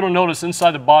crankshaft, you're going to notice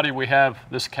inside the body we have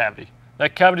this cavity.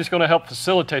 That cavity is going to help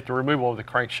facilitate the removal of the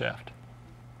crankshaft.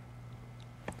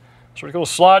 So we're going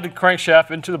to slide the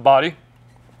crankshaft into the body.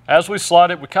 As we slide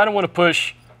it, we kind of want to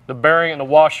push the bearing and the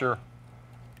washer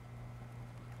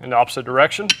in the opposite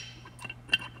direction.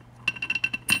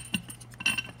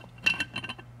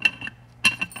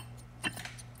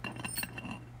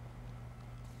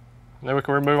 And then we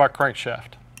can remove our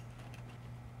crankshaft.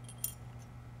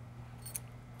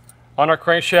 On our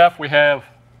crankshaft, we have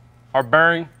our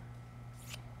bearing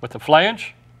with the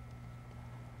flange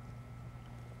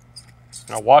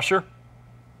and our washer.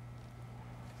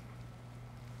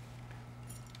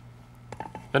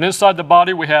 Then inside the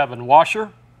body, we have a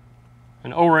washer,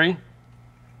 an O-ring,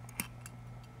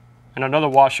 and another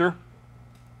washer.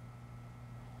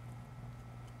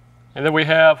 And then we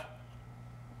have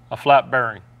a flat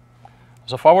bearing.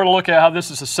 So if I were to look at how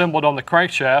this is assembled on the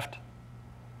crankshaft,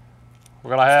 we're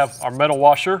going to have our metal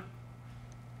washer,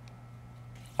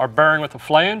 our bearing with the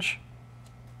flange,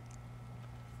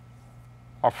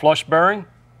 our flush bearing,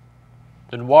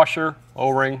 then washer,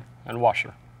 O-ring, and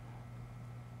washer.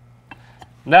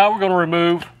 Now we're going to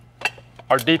remove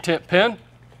our detent pin.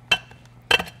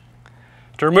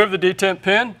 To remove the detent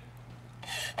pin,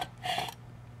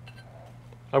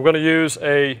 I'm going to use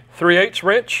a 3/8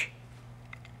 wrench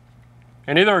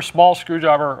and either a small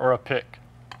screwdriver or a pick.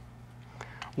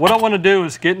 What I want to do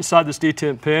is get inside this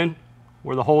detent pin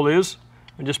where the hole is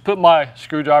and just put my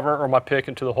screwdriver or my pick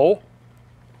into the hole.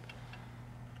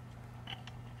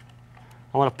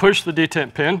 I want to push the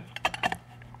detent pin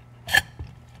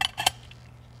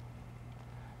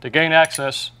to gain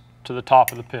access to the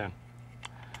top of the pin.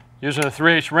 Using a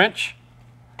 3/8 wrench,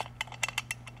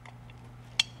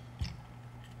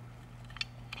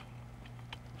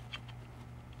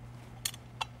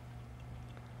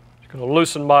 I'm going to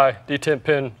loosen my detent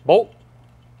pin bolt.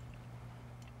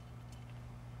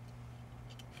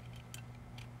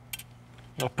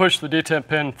 I'll push the detent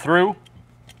pin through.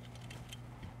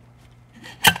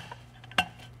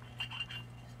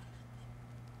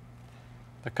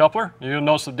 The coupler. You'll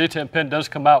notice the detent pin does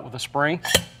come out with a spring.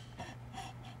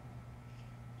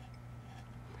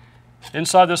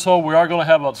 Inside this hole, we are going to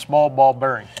have a small ball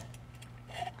bearing.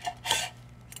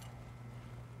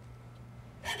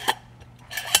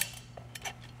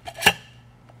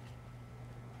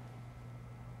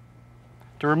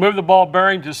 To remove the ball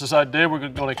bearing, just as I did, we're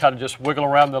going to kind of just wiggle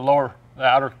around the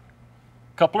outer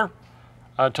coupler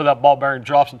until that ball bearing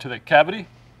drops into that cavity,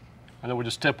 and then we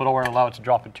just tip it over and allow it to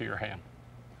drop into your hand.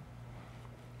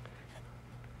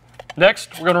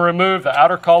 Next, we're going to remove the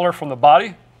outer collar from the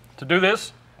body. To do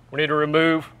this, we need to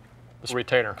remove this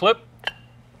retainer clip.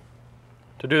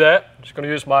 To do that, I'm just going to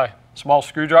use my small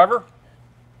screwdriver.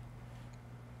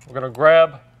 We're going to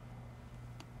grab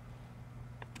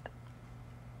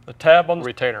the tab on the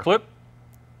retainer clip.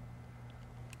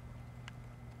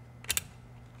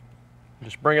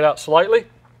 Just bring it out slightly.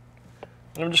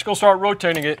 And I'm just going to start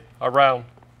rotating it around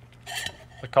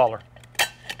the collar.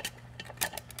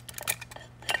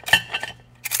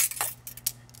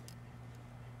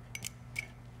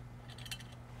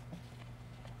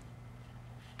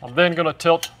 I'm then going to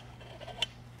tilt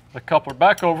the coupler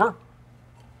back over,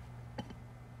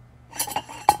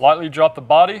 lightly drop the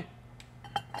body,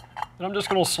 and I'm just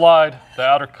going to slide the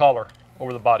outer collar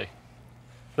over the body.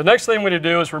 The next thing we need to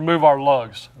do is remove our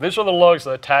lugs. These are the lugs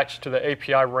that attach to the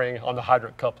API ring on the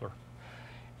hydrant coupler.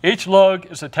 Each lug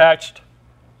is attached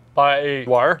by a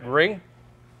wire ring.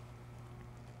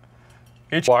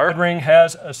 Each wire ring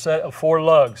has a set of 4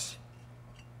 lugs.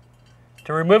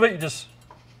 To remove it, you just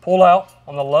pull out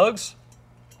on the lugs.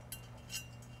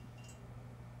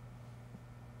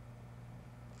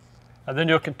 And then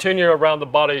you'll continue around the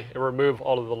body and remove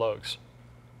all of the lugs.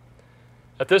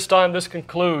 At this time, this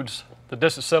concludes the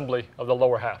disassembly of the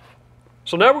lower half.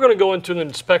 So now we're going to go into an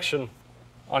inspection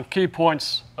on key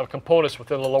points of components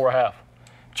within the lower half.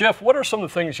 Jeff, what are some of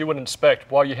the things you would inspect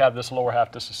while you have this lower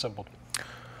half disassembled?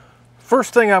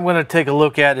 First thing I'm going to take a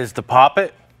look at is the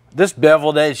poppet. This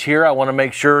beveled edge here, I want to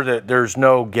make sure that there's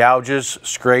no gouges,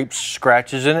 scrapes,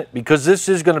 scratches in it, because this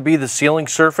is going to be the sealing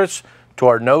surface to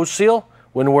our nose seal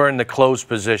when we're in the closed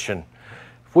position.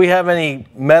 If we have any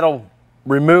metal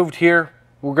removed here,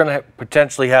 we're going to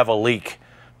potentially have a leak.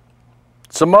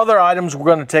 Some other items we're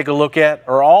going to take a look at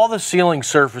are all the sealing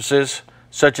surfaces,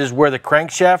 such as where the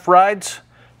crankshaft rides,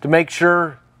 to make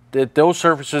sure that those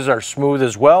surfaces are smooth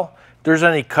as well. there's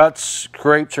any cuts,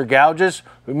 scrapes, or gouges,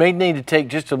 we may need to take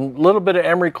just a little bit of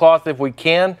emery cloth if we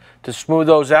can to smooth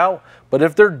those out. But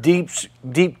if they're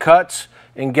deep cuts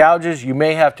and gouges, you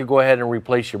may have to go ahead and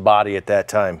replace your body at that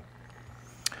time.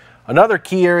 Another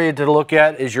key area to look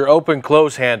at is your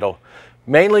open-close handle.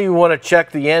 Mainly you want to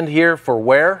check the end here for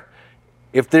wear.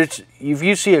 If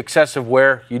you see excessive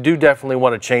wear, you do definitely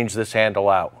want to change this handle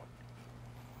out.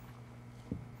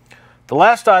 The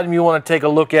last item you want to take a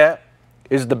look at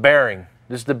is the bearing.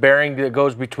 This is the bearing that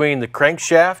goes between the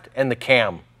crankshaft and the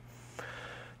cam.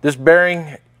 This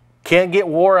bearing can get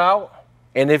wore out,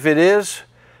 and if it is,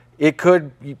 it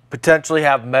could potentially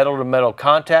have metal-to-metal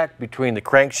contact between the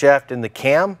crankshaft and the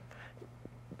cam.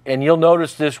 And you'll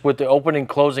notice this with the opening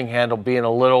closing handle being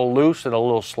a little loose and a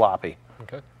little sloppy.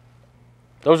 Okay.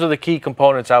 Those are the key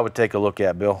components I would take a look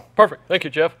at, Bill. Perfect. Thank you,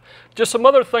 Jeff. Just some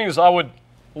other things I would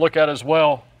look at as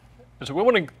well is we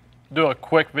want to do a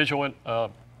quick visual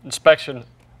inspection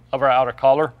of our outer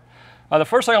collar. The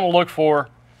first thing I'm going to look for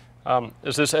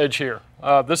is this edge here.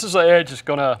 This is the edge that's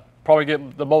going to probably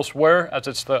get the most wear, as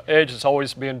it's the edge that's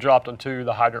always being dropped into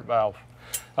the hydrant valve.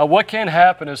 What can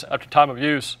happen is, after time of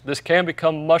use, this can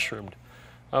become mushroomed.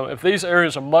 If these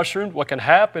areas are mushroomed, what can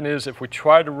happen is if we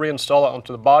try to reinstall it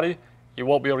onto the body, you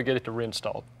won't be able to get it to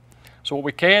reinstall. So what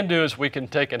we can do is we can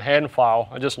take a hand file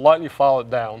and just lightly file it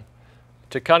down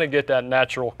to kind of get that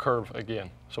natural curve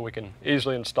again, so we can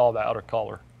easily install the outer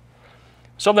collar.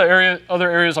 Some of the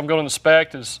other areas I'm going to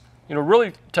inspect is,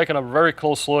 really taking a very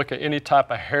close look at any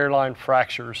type of hairline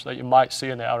fractures that you might see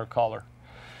in the outer collar.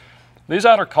 These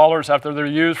outer collars, after they're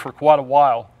used for quite a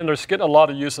while, and they're getting a lot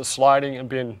of use of sliding and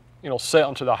being set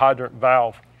onto the hydrant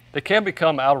valve, they can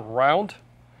become out of round.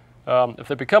 If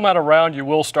they become out of round, you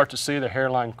will start to see the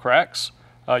hairline cracks.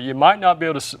 You might not be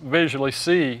able to visually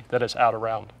see that it's out of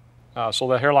round. So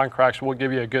the hairline cracks will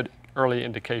give you a good early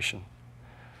indication.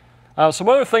 Some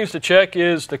other things to check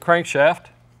is the crankshaft.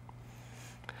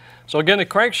 So again, the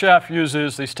crankshaft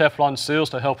uses these Teflon seals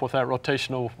to help with that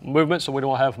rotational movement so we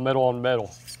don't have metal on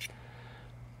metal.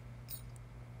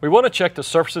 We want to check the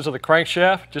surfaces of the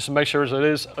crankshaft just to make sure that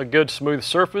it is a good smooth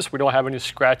surface. We don't have any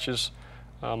scratches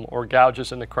or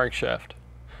gouges in the crankshaft.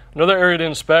 Another area to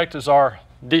inspect is our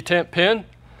detent pin.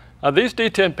 These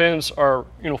detent pins are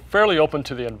fairly open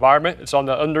to the environment. It's on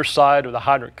the underside of the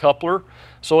hydrant coupler,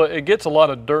 so it gets a lot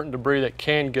of dirt and debris that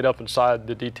can get up inside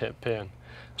the detent pin.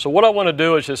 So what I want to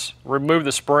do is just remove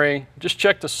the spring, just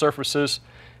check the surfaces.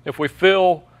 If we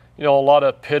feel a lot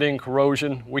of pitting,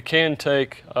 corrosion, we can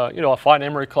take a fine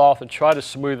emery cloth and try to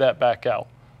smooth that back out.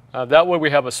 That way we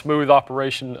have a smooth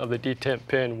operation of the detent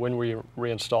pin when we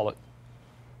reinstall it.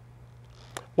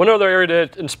 One other area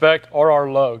to inspect are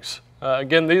our lugs.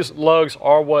 Again, these lugs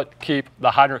are what keep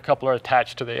the hydrant coupler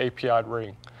attached to the API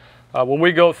ring. When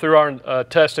we go through our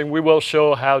testing, we will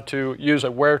show how to use a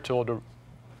wear tool to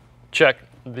check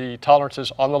the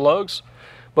tolerances on the lugs.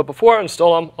 But before I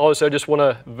install them, obviously I just want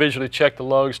to visually check the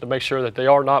lugs to make sure that they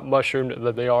are not mushroomed,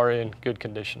 that they are in good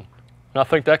condition. And I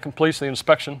think that completes the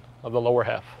inspection of the lower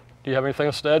half. Do you have anything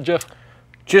else to add, Jeff?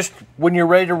 Just when you're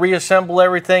ready to reassemble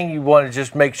everything, you want to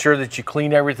just make sure that you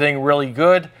clean everything really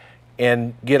good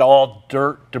and get all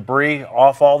dirt, debris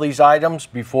off all these items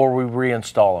before we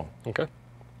reinstall them. Okay.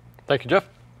 Thank you, Jeff.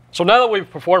 So now that we've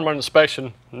performed our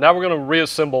inspection, now we're going to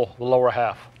reassemble the lower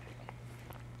half.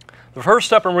 The first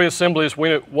step in reassembly is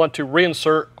we want to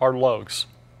reinsert our lugs.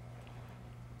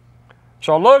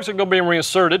 So our lugs are going to be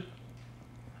reinserted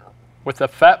with the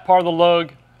fat part of the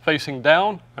lug facing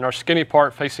down and our skinny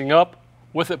part facing up,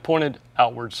 with it pointed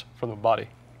outwards from the body.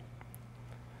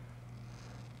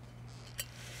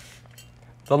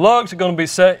 The lugs are going to be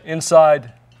set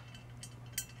inside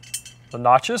the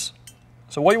notches.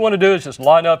 So what you want to do is just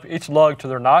line up each lug to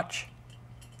their notch.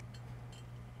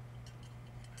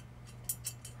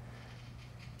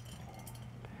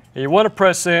 And you want to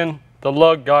press in the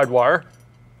lug guide wire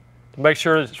to make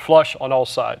sure it's flush on all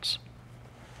sides.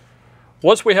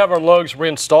 Once we have our lugs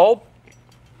reinstalled,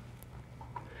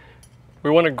 we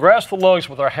want to grasp the lugs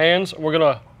with our hands, and we're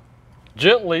going to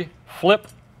gently flip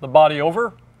the body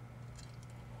over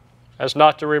as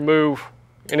not to remove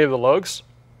any of the lugs.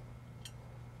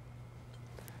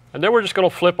 And then we're just going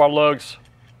to flip our lugs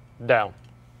down.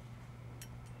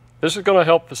 This is going to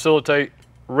help facilitate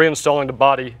reinstalling the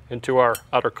body into our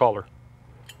outer collar.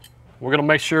 We're going to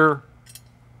make sure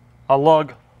our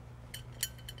lug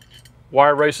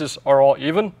wire races are all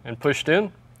even and pushed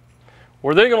in.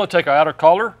 We're then going to take our outer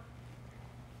collar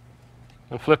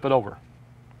and flip it over.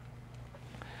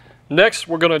 Next,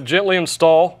 we're going to gently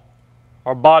install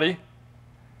our body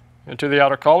into the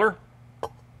outer collar.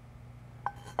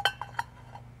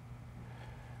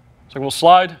 So I'm going to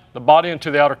slide the body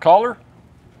into the outer collar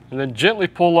and then gently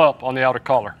pull up on the outer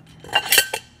collar.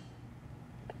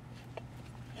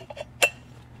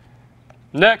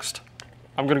 Next,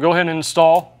 I'm going to go ahead and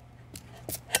install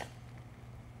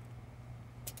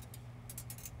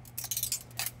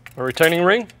a retaining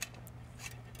ring.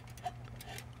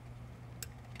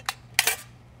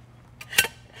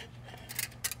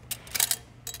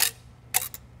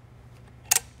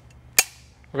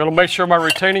 We're going to make sure my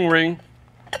retaining ring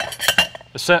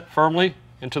is set firmly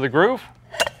into the groove,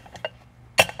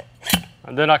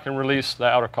 and then I can release the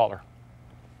outer collar.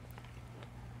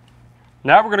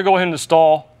 Now we're going to go ahead and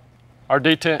install our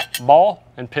detent ball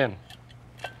and pin.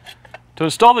 To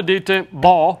install the detent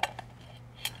ball,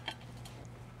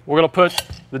 we're going to put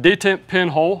the detent pin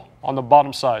hole on the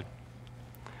bottom side.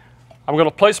 I'm going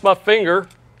to place my finger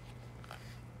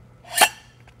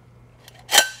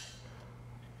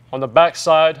on the back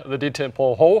side of the detent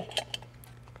pin hole.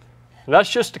 And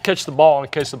that's just to catch the ball in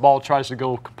case the ball tries to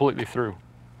go completely through.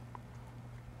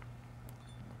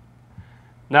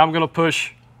 Now I'm going to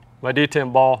push my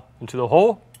detent ball into the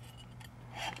hole.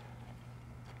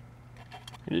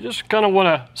 You just kind of want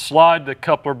to slide the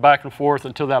coupler back and forth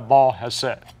until that ball has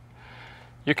set.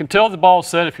 You can tell the ball is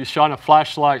set if you shine a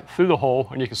flashlight through the hole,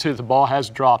 and you can see that the ball has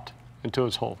dropped into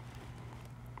its hole.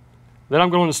 Then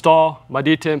I'm going to install my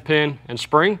detent pin and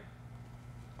spring.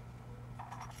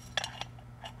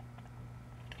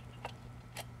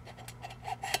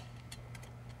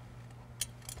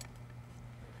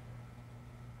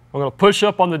 I'm going to push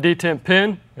up on the detent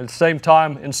pin and at the same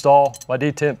time install my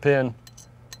detent pin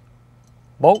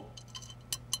bolt.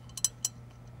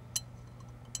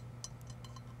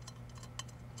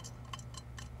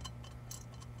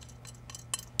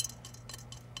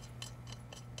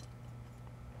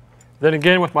 Then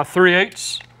again with my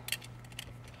 3/8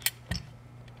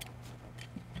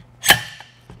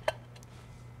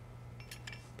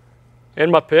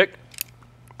 and my pick,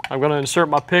 I'm going to insert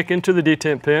my pick into the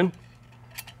detent pin.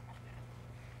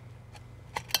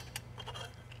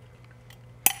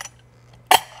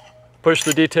 Push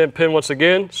the detent pin once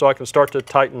again so I can start to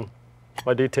tighten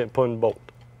my detent pin bolt.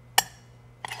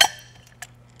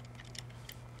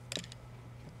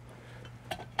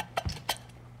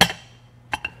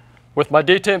 With my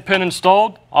detent pin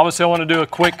installed, obviously I want to do a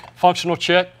quick functional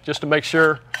check just to make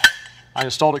sure I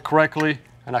installed it correctly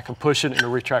and I can push it and it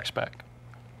retracts back.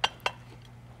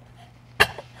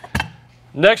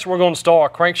 Next, we're going to install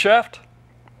our crankshaft.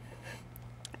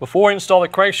 Before I install the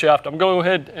crankshaft, I'm going to go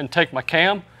ahead and take my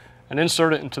cam and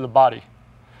insert it into the body.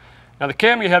 Now the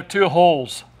cam, you have two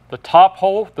holes. The top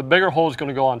hole, the bigger hole, is going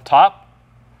to go on top,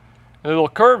 and the little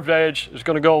curved edge is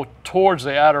going to go towards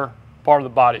the outer part of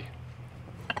the body.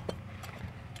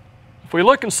 If we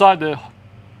look inside the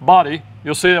body,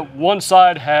 you'll see that one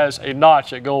side has a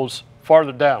notch that goes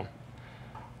farther down.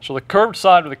 So the curved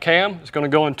side of the cam is going to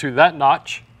go into that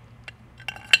notch,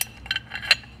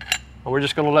 and we're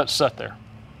just going to let it set there.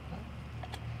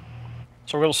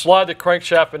 So we're going to slide the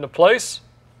crankshaft into place.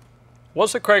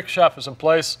 Once the crankshaft is in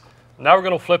place, now we're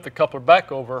going to flip the coupler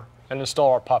back over and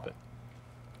install our poppet.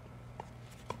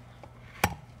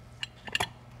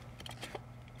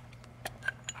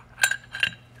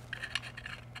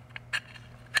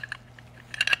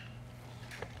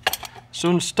 So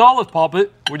to install the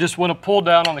poppet, we just want to pull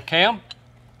down on the cam,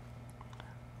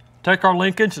 take our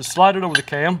linkage and slide it over the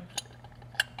cam.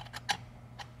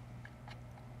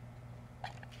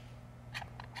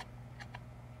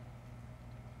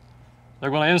 They're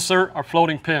going to insert our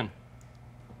floating pin.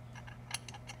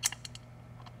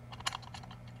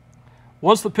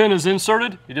 Once the pin is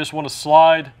inserted, you just want to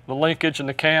slide the linkage and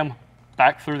the cam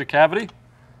back through the cavity.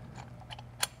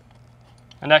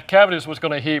 And that cavity is what's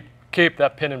going to keep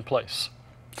that pin in place.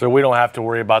 So we don't have to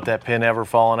worry about that pin ever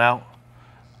falling out?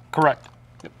 Correct.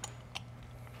 Yep.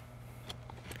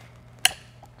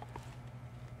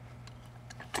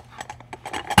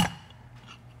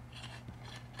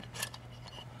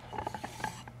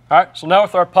 All right, so now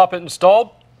with our poppet installed,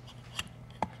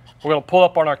 we're going to pull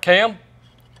up on our cam,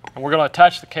 and we're going to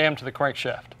attach the cam to the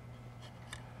crankshaft.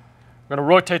 We're going to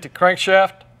rotate the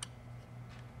crankshaft,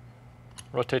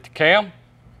 rotate the cam.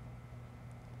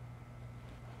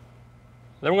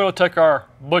 Then we're going to take our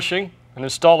bushing and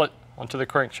install it onto the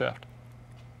crankshaft.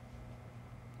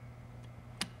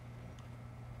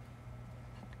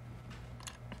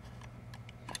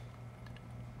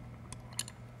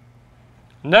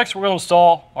 Next, we're going to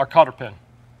install our cotter pin.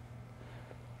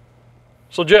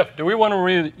 So Jeff, do we want to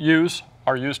reuse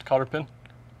our used cotter pin?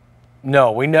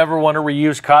 No, we never want to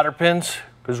reuse cotter pins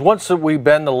because once we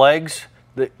bend the legs,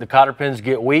 the cotter pins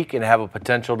get weak and have a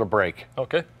potential to break.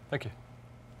 Okay, thank you.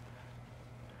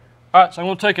 All right, so I'm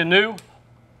going to take a new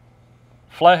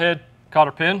flathead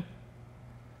cotter pin,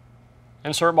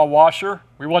 insert my washer.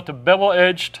 We want the bevel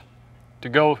edged to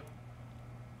go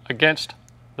against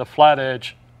the flat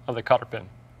edge of the cotter pin.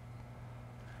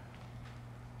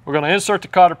 We're going to insert the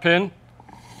cotter pin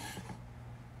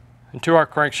into our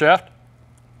crankshaft.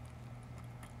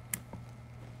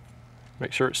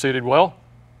 Make sure it's seated well.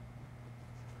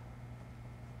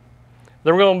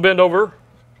 Then we're going to bend over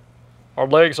our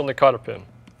legs on the cotter pin.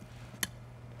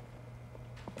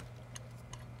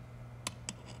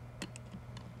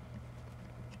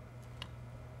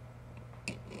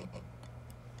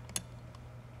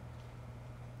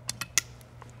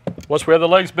 Once we have the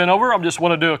legs bent over, I just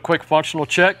want to do a quick functional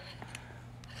check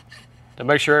to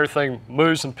make sure everything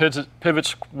moves and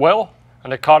pivots well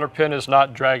and the cotter pin is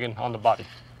not dragging on the body.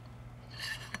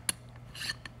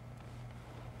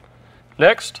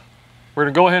 Next, we're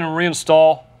going to go ahead and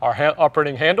reinstall our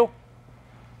operating handle.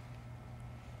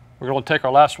 We're going to take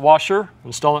our last washer,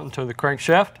 install it into the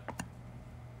crankshaft.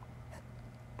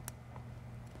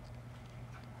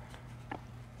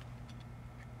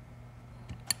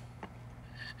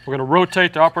 We're going to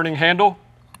rotate the operating handle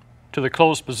to the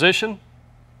closed position.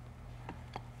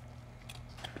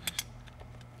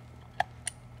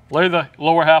 Lay the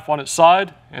lower half on its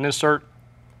side and insert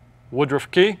woodruff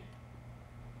key. And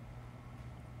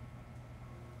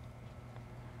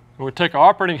we'll take our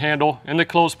operating handle in the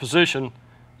closed position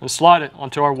and slide it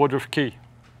onto our woodruff key.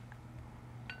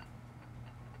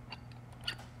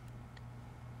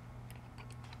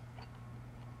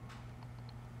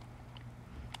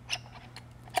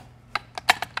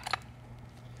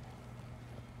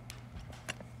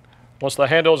 Once the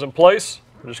handle is in place,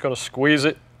 we're just going to squeeze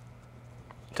it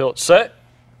until it's set.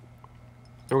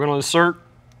 Then we're going to insert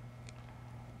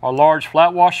our large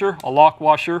flat washer, a lock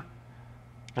washer,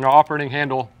 and our operating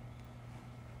handle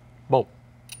bolt.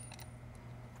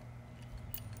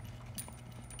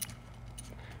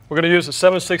 We're going to use a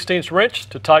 7/16 wrench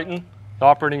to tighten the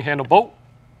operating handle bolt.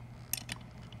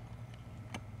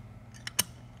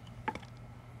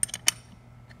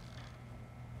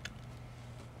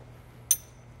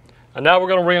 And now we're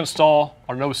going to reinstall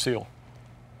our nose seal.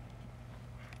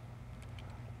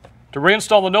 To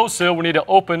reinstall the nose seal, we need to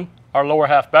open our lower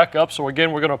half back up. So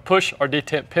again, we're going to push our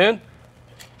detent pin,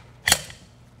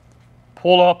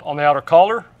 pull up on the outer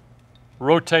collar,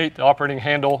 rotate the operating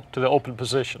handle to the open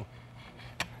position.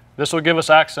 This will give us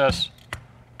access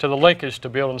to the linkage to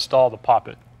be able to install the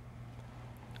poppet.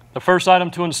 The first item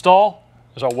to install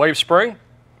is our wave spring.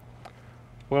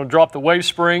 We're going to drop the wave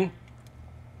spring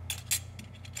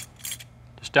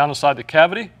down inside the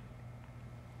cavity.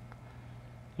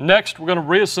 Next, we're going to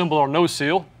reassemble our nose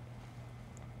seal.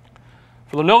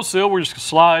 For the nose seal, we're just going to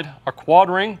slide our quad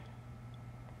ring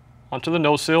onto the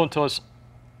nose seal until it's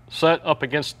set up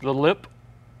against the lip.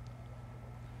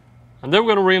 And then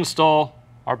we're going to reinstall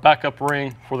our backup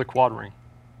ring for the quad ring.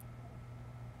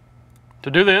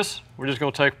 To do this, we're just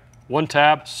going to take one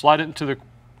tab, slide it into the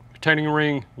retaining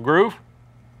ring groove,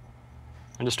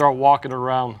 and just start walking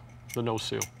around the nose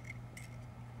seal.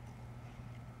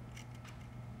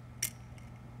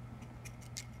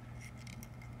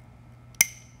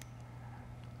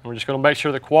 And we're just going to make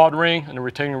sure the quad ring and the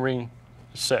retaining ring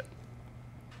is set.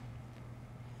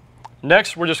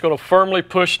 Next, we're just going to firmly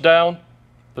push down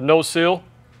the nose seal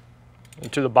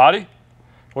into the body.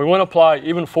 We want to apply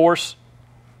even force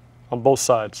on both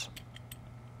sides.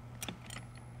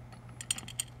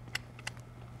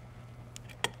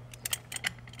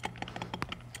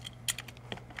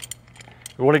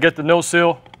 We want to get the nose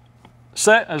seal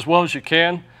set as well as you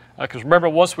can. Because remember,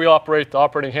 once we operate the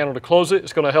operating handle to close it,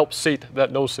 it's going to help seat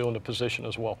that nose seal into position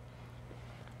as well.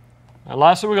 And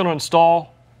lastly, we're going to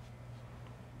install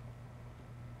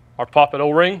our poppet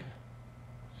O-ring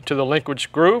into the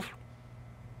linkage groove.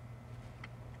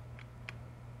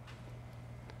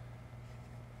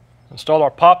 Install our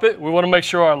poppet. We want to make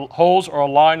sure our holes are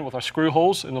aligned with our screw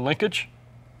holes in the linkage.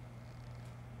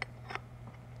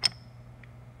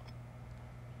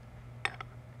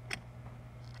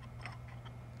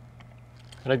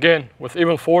 And again, with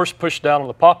even force, push down on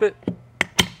the poppet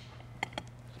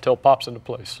until it pops into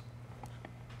place.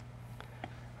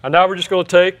 And now we're just going to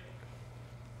take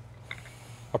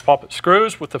our poppet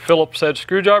screws with the Phillips head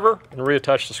screwdriver and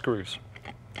reattach the screws.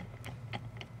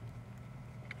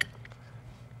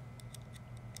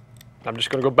 I'm just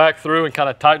going to go back through and kind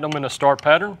of tighten them in a star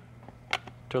pattern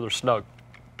until they're snug.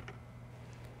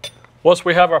 Once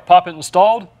we have our poppet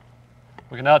installed,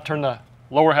 we can now turn the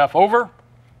lower half over,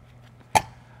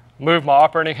 move my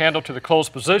operating handle to the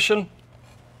closed position,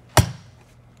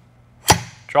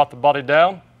 drop the body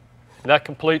down, and that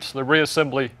completes the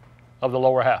reassembly of the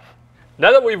lower half.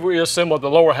 Now that we've reassembled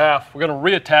the lower half, we're going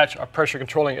to reattach our pressure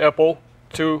controlling elbow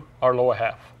to our lower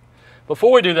half.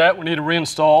 Before we do that, we need to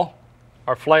reinstall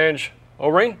our flange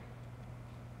O-ring.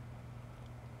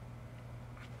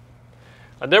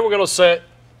 And then we're going to set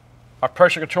our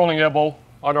pressure controlling elbow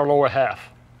on our lower half.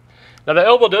 Now the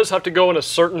elbow does have to go in a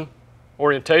certain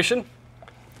orientation.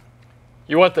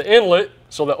 You want the inlet,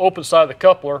 so the open side of the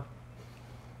coupler,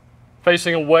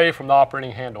 facing away from the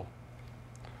operating handle.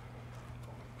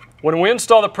 When we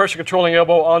install the pressure controlling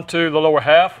elbow onto the lower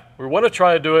half, we want to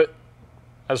try to do it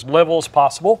as level as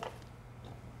possible.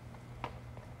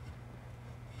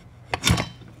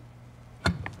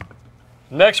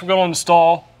 Next, we're going to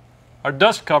install our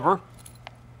dust cover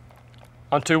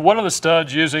onto one of the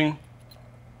studs using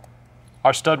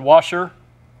our stud washer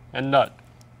and nut.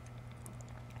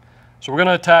 So we're going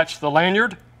to attach the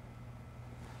lanyard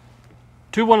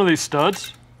to one of these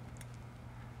studs,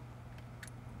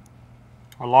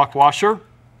 our lock washer,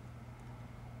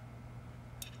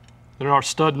 and our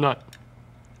stud nut.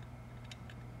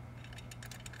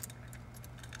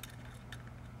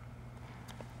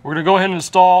 We're going to go ahead and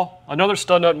install another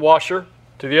stud nut and washer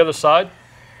to the other side.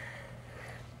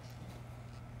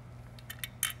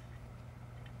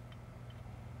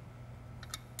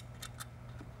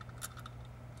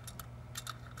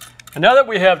 And now that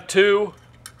we have two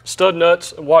stud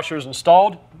nuts and washers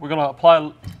installed, we're going to apply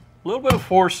a little bit of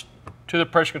force to the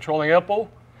pressure controlling elbow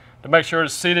to make sure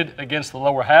it's seated against the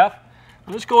lower half.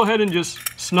 And let's go ahead and just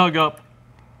snug up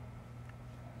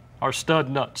our stud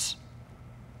nuts.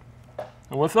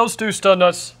 And with those two stud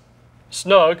nuts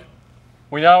snug,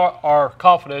 we now are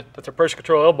confident that the pressure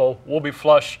control elbow will be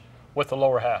flush with the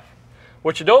lower half.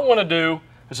 What you don't want to do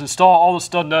is install all the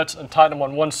stud nuts and tighten them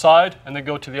on one side and then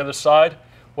go to the other side.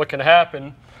 What can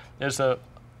happen is the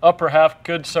upper half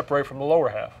could separate from the lower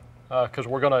half because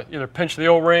we're going to either pinch the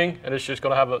O-ring and it's just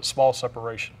going to have a small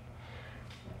separation.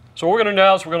 So what we're going to do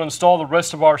now is we're going to install the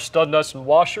rest of our stud nuts and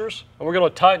washers, and we're going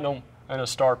to tighten them in a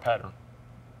star pattern.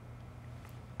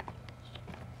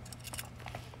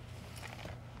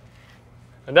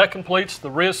 And that completes the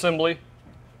reassembly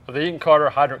of the Eaton Carter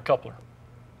Hydrant Coupler.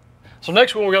 So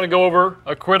next we're going to go over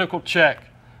a critical check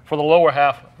for the lower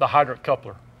half of the hydrant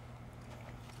coupler.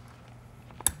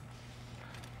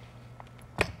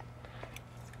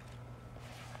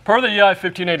 Per the EI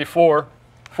 1584,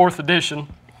 4th edition,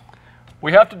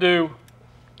 we have to do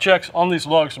checks on these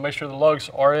lugs to make sure the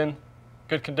lugs are in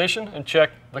good condition, and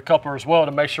check the coupler as well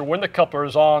to make sure when the coupler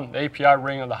is on the API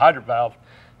ring of the hydrant valve,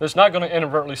 that it's not going to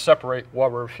inadvertently separate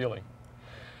while we're refueling.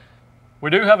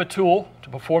 We do have a tool to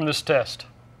perform this test.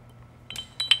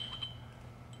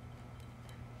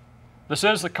 This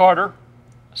is the Carter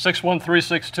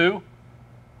 61362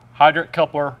 hydrant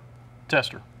coupler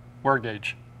tester, wear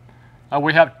gauge.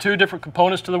 We have two different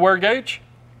components to the wear gauge.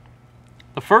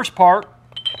 The first part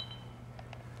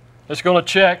is going to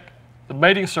check the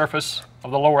mating surface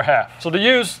of the lower half. So to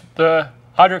use the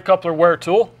hydrant coupler wear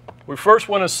tool, we first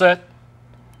want to set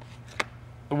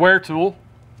the wear tool.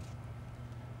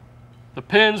 The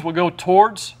pins will go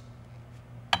towards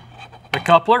the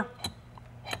coupler.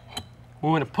 We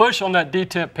want to push on that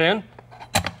detent pin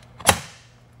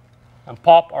and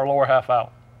pop our lower half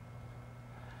out.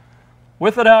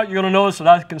 With it out, you're going to notice that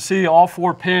I can see all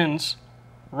four pins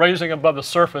raising above the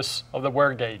surface of the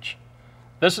wear gauge.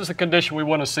 This is the condition we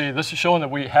want to see. This is showing that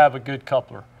we have a good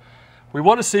coupler. We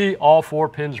want to see all four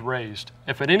pins raised.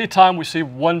 If at any time we see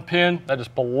one pin that is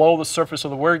below the surface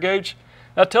of the wear gauge,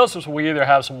 that tells us we either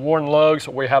have some worn lugs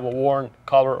or we have a worn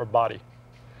collar or body.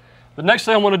 The next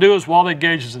thing I want to do is, while the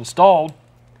gauge is installed,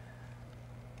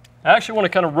 I actually want to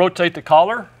kind of rotate the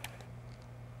collar.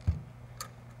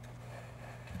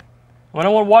 And I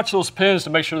want to watch those pins to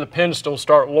make sure the pins don't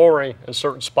start lowering in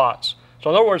certain spots. So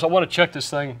in other words, I want to check this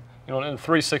thing, in a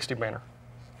 360 manner.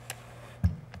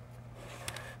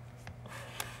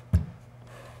 All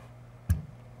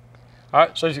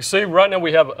right, so as you can see, right now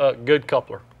we have a good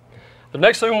coupler. The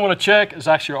next thing we want to check is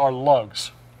actually our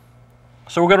lugs.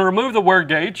 So we're going to remove the wear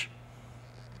gauge.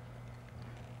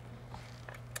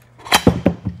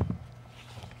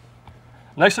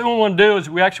 Next thing we want to do is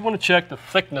we actually want to check the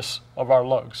thickness of our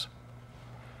lugs.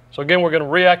 So again, we're going to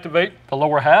reactivate the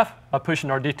lower half by pushing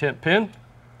our detent pin.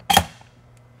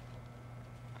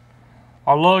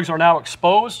 Our lugs are now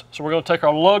exposed, so we're going to take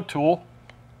our lug tool.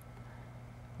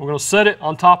 We're going to set it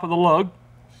on top of the lug.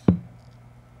 And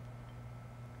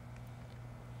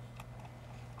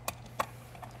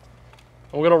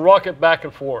we're going to rock it back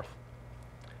and forth.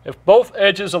 If both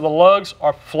edges of the lugs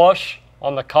are flush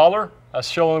on the collar, that's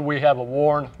showing we have a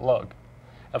worn lug.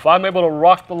 If I'm able to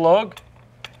rock the lug,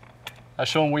 that's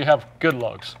showing we have good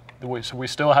lugs. So we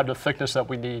still have the thickness that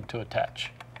we need to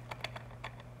attach.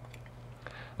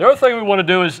 The other thing we want to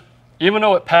do is, even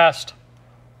though it passed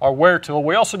our wear tool,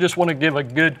 we also just want to give a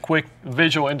good, quick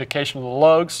visual indication of the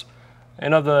lugs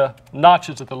and of the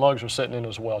notches that the lugs are sitting in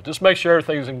as well. Just make sure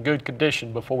everything's in good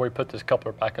condition before we put this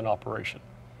coupler back in operation.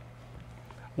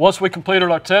 Once we completed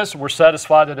our test, we're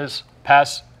satisfied that it's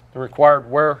passed the required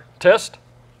wear test.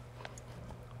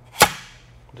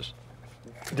 Just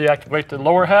deactivate the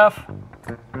lower half,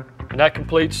 and that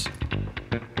completes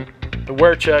the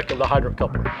wear check of the hydrant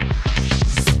coupler.